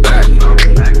 bounce back.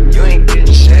 You ain't getting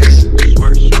checks.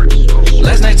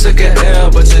 Last night took an L,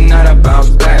 but tonight I bounce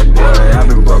back. Boy, I've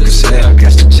been broke as hell,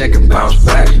 catch the check and bounce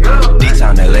back.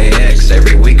 D-Town LAX,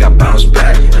 every week I bounce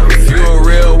back. If you a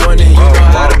real one, then you know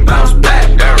how to bounce back.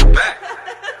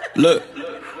 Look,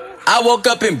 I woke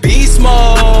up in beast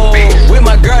mode with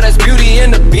my girl that's Beauty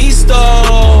and the Beast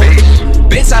though.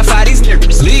 Bitch, I fight these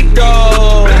niggas sleep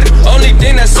though. Only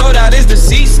thing that's sold out is the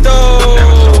C-store.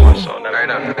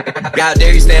 How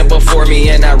dare you stand before me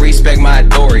and I respect my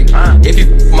authority. If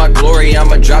you my glory,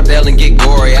 I'ma drop the L and get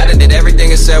gory. I done did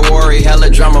everything and said worry. Hella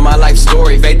drama, my life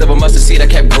story. Faith of a mustard seed, I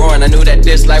kept growing. I knew that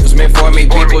this life was meant for me.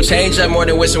 People change up more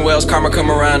than wishing wells. Karma come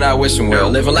around, I wish them well.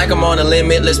 Living like I'm on a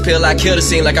limitless pill. I kill the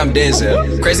scene like I'm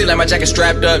Denzel. Crazy like my jacket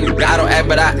strapped up. I don't act,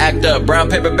 but I act up. Brown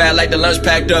paper bag like the lunch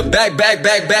packed up. Back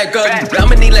up.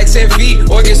 I'ma need like 10 feet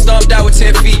or get stomped out with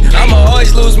 10 feet. I'ma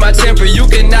always lose my temper. You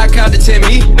cannot count to 10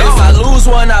 me. If I lose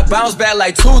one, I bounce back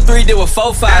like 2-3. Did with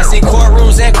 4-5. Seen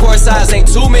courtrooms and court sides. Ain't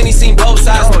too many, seen both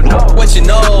sides. What you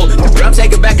know? I'm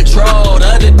taking back control. The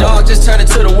underdog just turned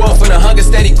into the wolf when the hunger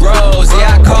steady grows.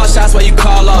 Yeah, I call shots while you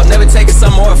call off. Never taking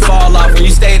some more fall off. When you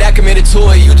stay that committed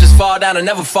to it, you just fall down and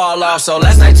never fall off. So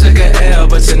last night took an L,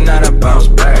 but tonight I bounce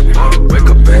back. Wake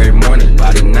up every morning,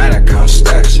 by the night I count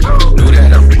stacks. Knew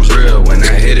that I was real when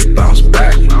I hit it, bounce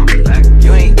back.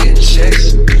 You ain't getting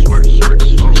checks.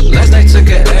 Last night took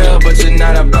an L, but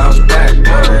tonight I bounce back.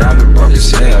 Boy, I've been broke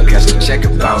as hell, catch the check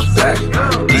and bounce back.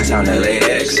 D-Town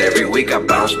LAX, every week I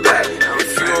bounce back.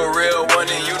 If you a real one,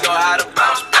 then you know how to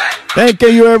bounce back. Thank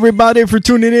you everybody for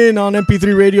tuning in on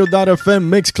mp3radio.fm,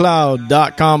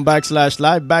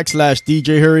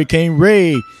 mixcloud.com/live/DJ Hurricane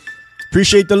Ray.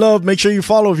 Appreciate the love. Make sure you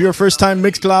follow. If you're a first-time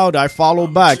Mixcloud, I follow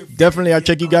back. Definitely, I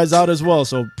check you guys out as well.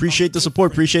 So appreciate the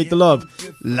support. Appreciate the love.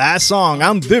 Last song,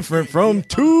 I'm Different from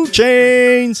 2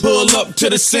 Chainz. Pull up to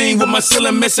the scene with my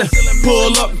ceiling missing.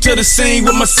 Pull up to the scene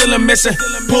with my ceiling missing.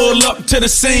 Pull up to the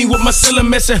scene with my ceiling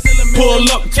missing. Pull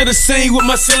up to the scene with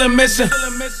my ceiling missing.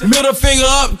 Middle finger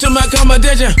up to my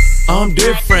competition. I'm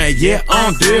different, yeah,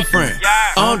 I'm different.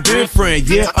 I'm different,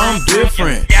 yeah, I'm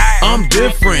different. I'm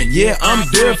different, yeah, I'm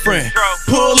different.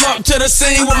 Pull up to the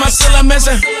scene with my ceiling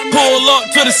missing. Pull up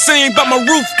to the scene, but my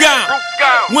roof gone.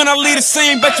 When I leave the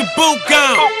scene, bet your boot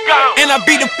gone. And I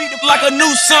beat the beat like a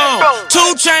new song.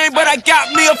 2 Chainz, but I got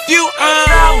me a few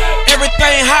on.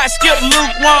 Everything hot, skip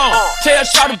lukewarm. Tell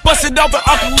Shawty to bust it over,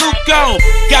 Uncle Luke on.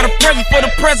 Got a present for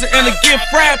the present and a gift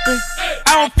wrapping.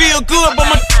 I don't feel good, but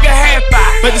my nigga happy.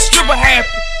 But the stripper happy,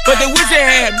 but they wish they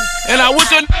had me. And I wish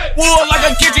a would like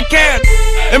a kitchen cabinet.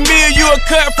 And me and you are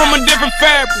cut from a different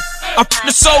fabric. I'm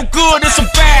f***ing so good, it's a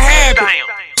bad habit.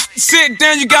 Sit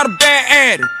down, you got a bad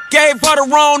addict. Gave her the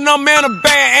wrong number and a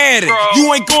bad addict.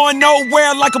 You ain't going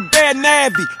nowhere like a bad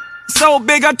navvy. So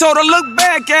big, I told her, look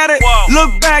back at it.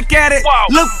 Look back at it.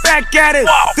 Look back at it.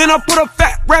 Then I put a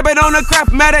fat rabbit on a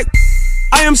Craftmatic.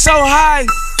 I am so high,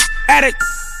 addict.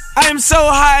 I am so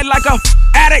high like a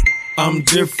addict. I'm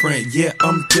different, yeah,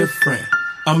 I'm different.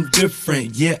 I'm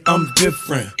different, yeah, I'm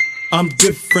different. I'm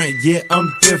different, yeah,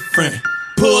 I'm different.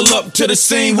 Pull up to the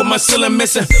scene with my ceiling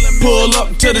missing. Pull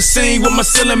up to the scene with my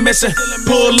ceiling missing.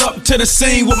 Pull up to the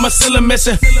scene with my ceiling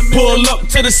missing. Pull up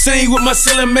to the scene with my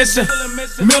ceiling missing.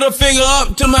 Middle finger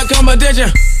up to my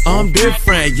competition. I'm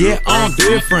different, yeah, I'm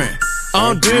different.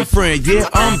 I'm different, yeah,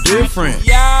 I'm different.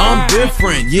 I'm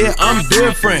different, yeah, I'm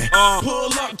different.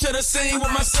 Pull up to the scene with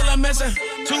my ceiling missing.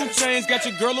 2 Chainz got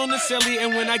your girl on the celly,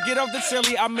 and when I get off the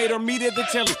celly, I made her meet at the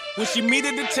telly. When she meet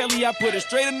at the telly, I put it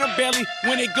straight in her belly.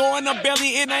 When it go in her belly,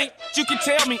 it ain't. You can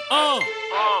tell me,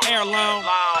 hair long,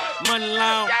 money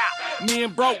long. Me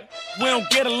and broke, we don't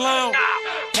get along.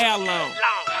 Hair long,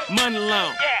 money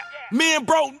long. Me and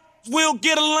broke, we'll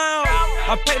get along.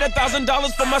 I paid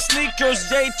 $1,000 for my sneakers.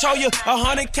 Jay told you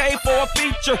 $100K for a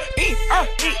feature.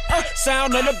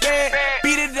 Sound on the bed.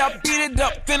 Beat it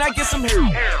up, then I get some hair.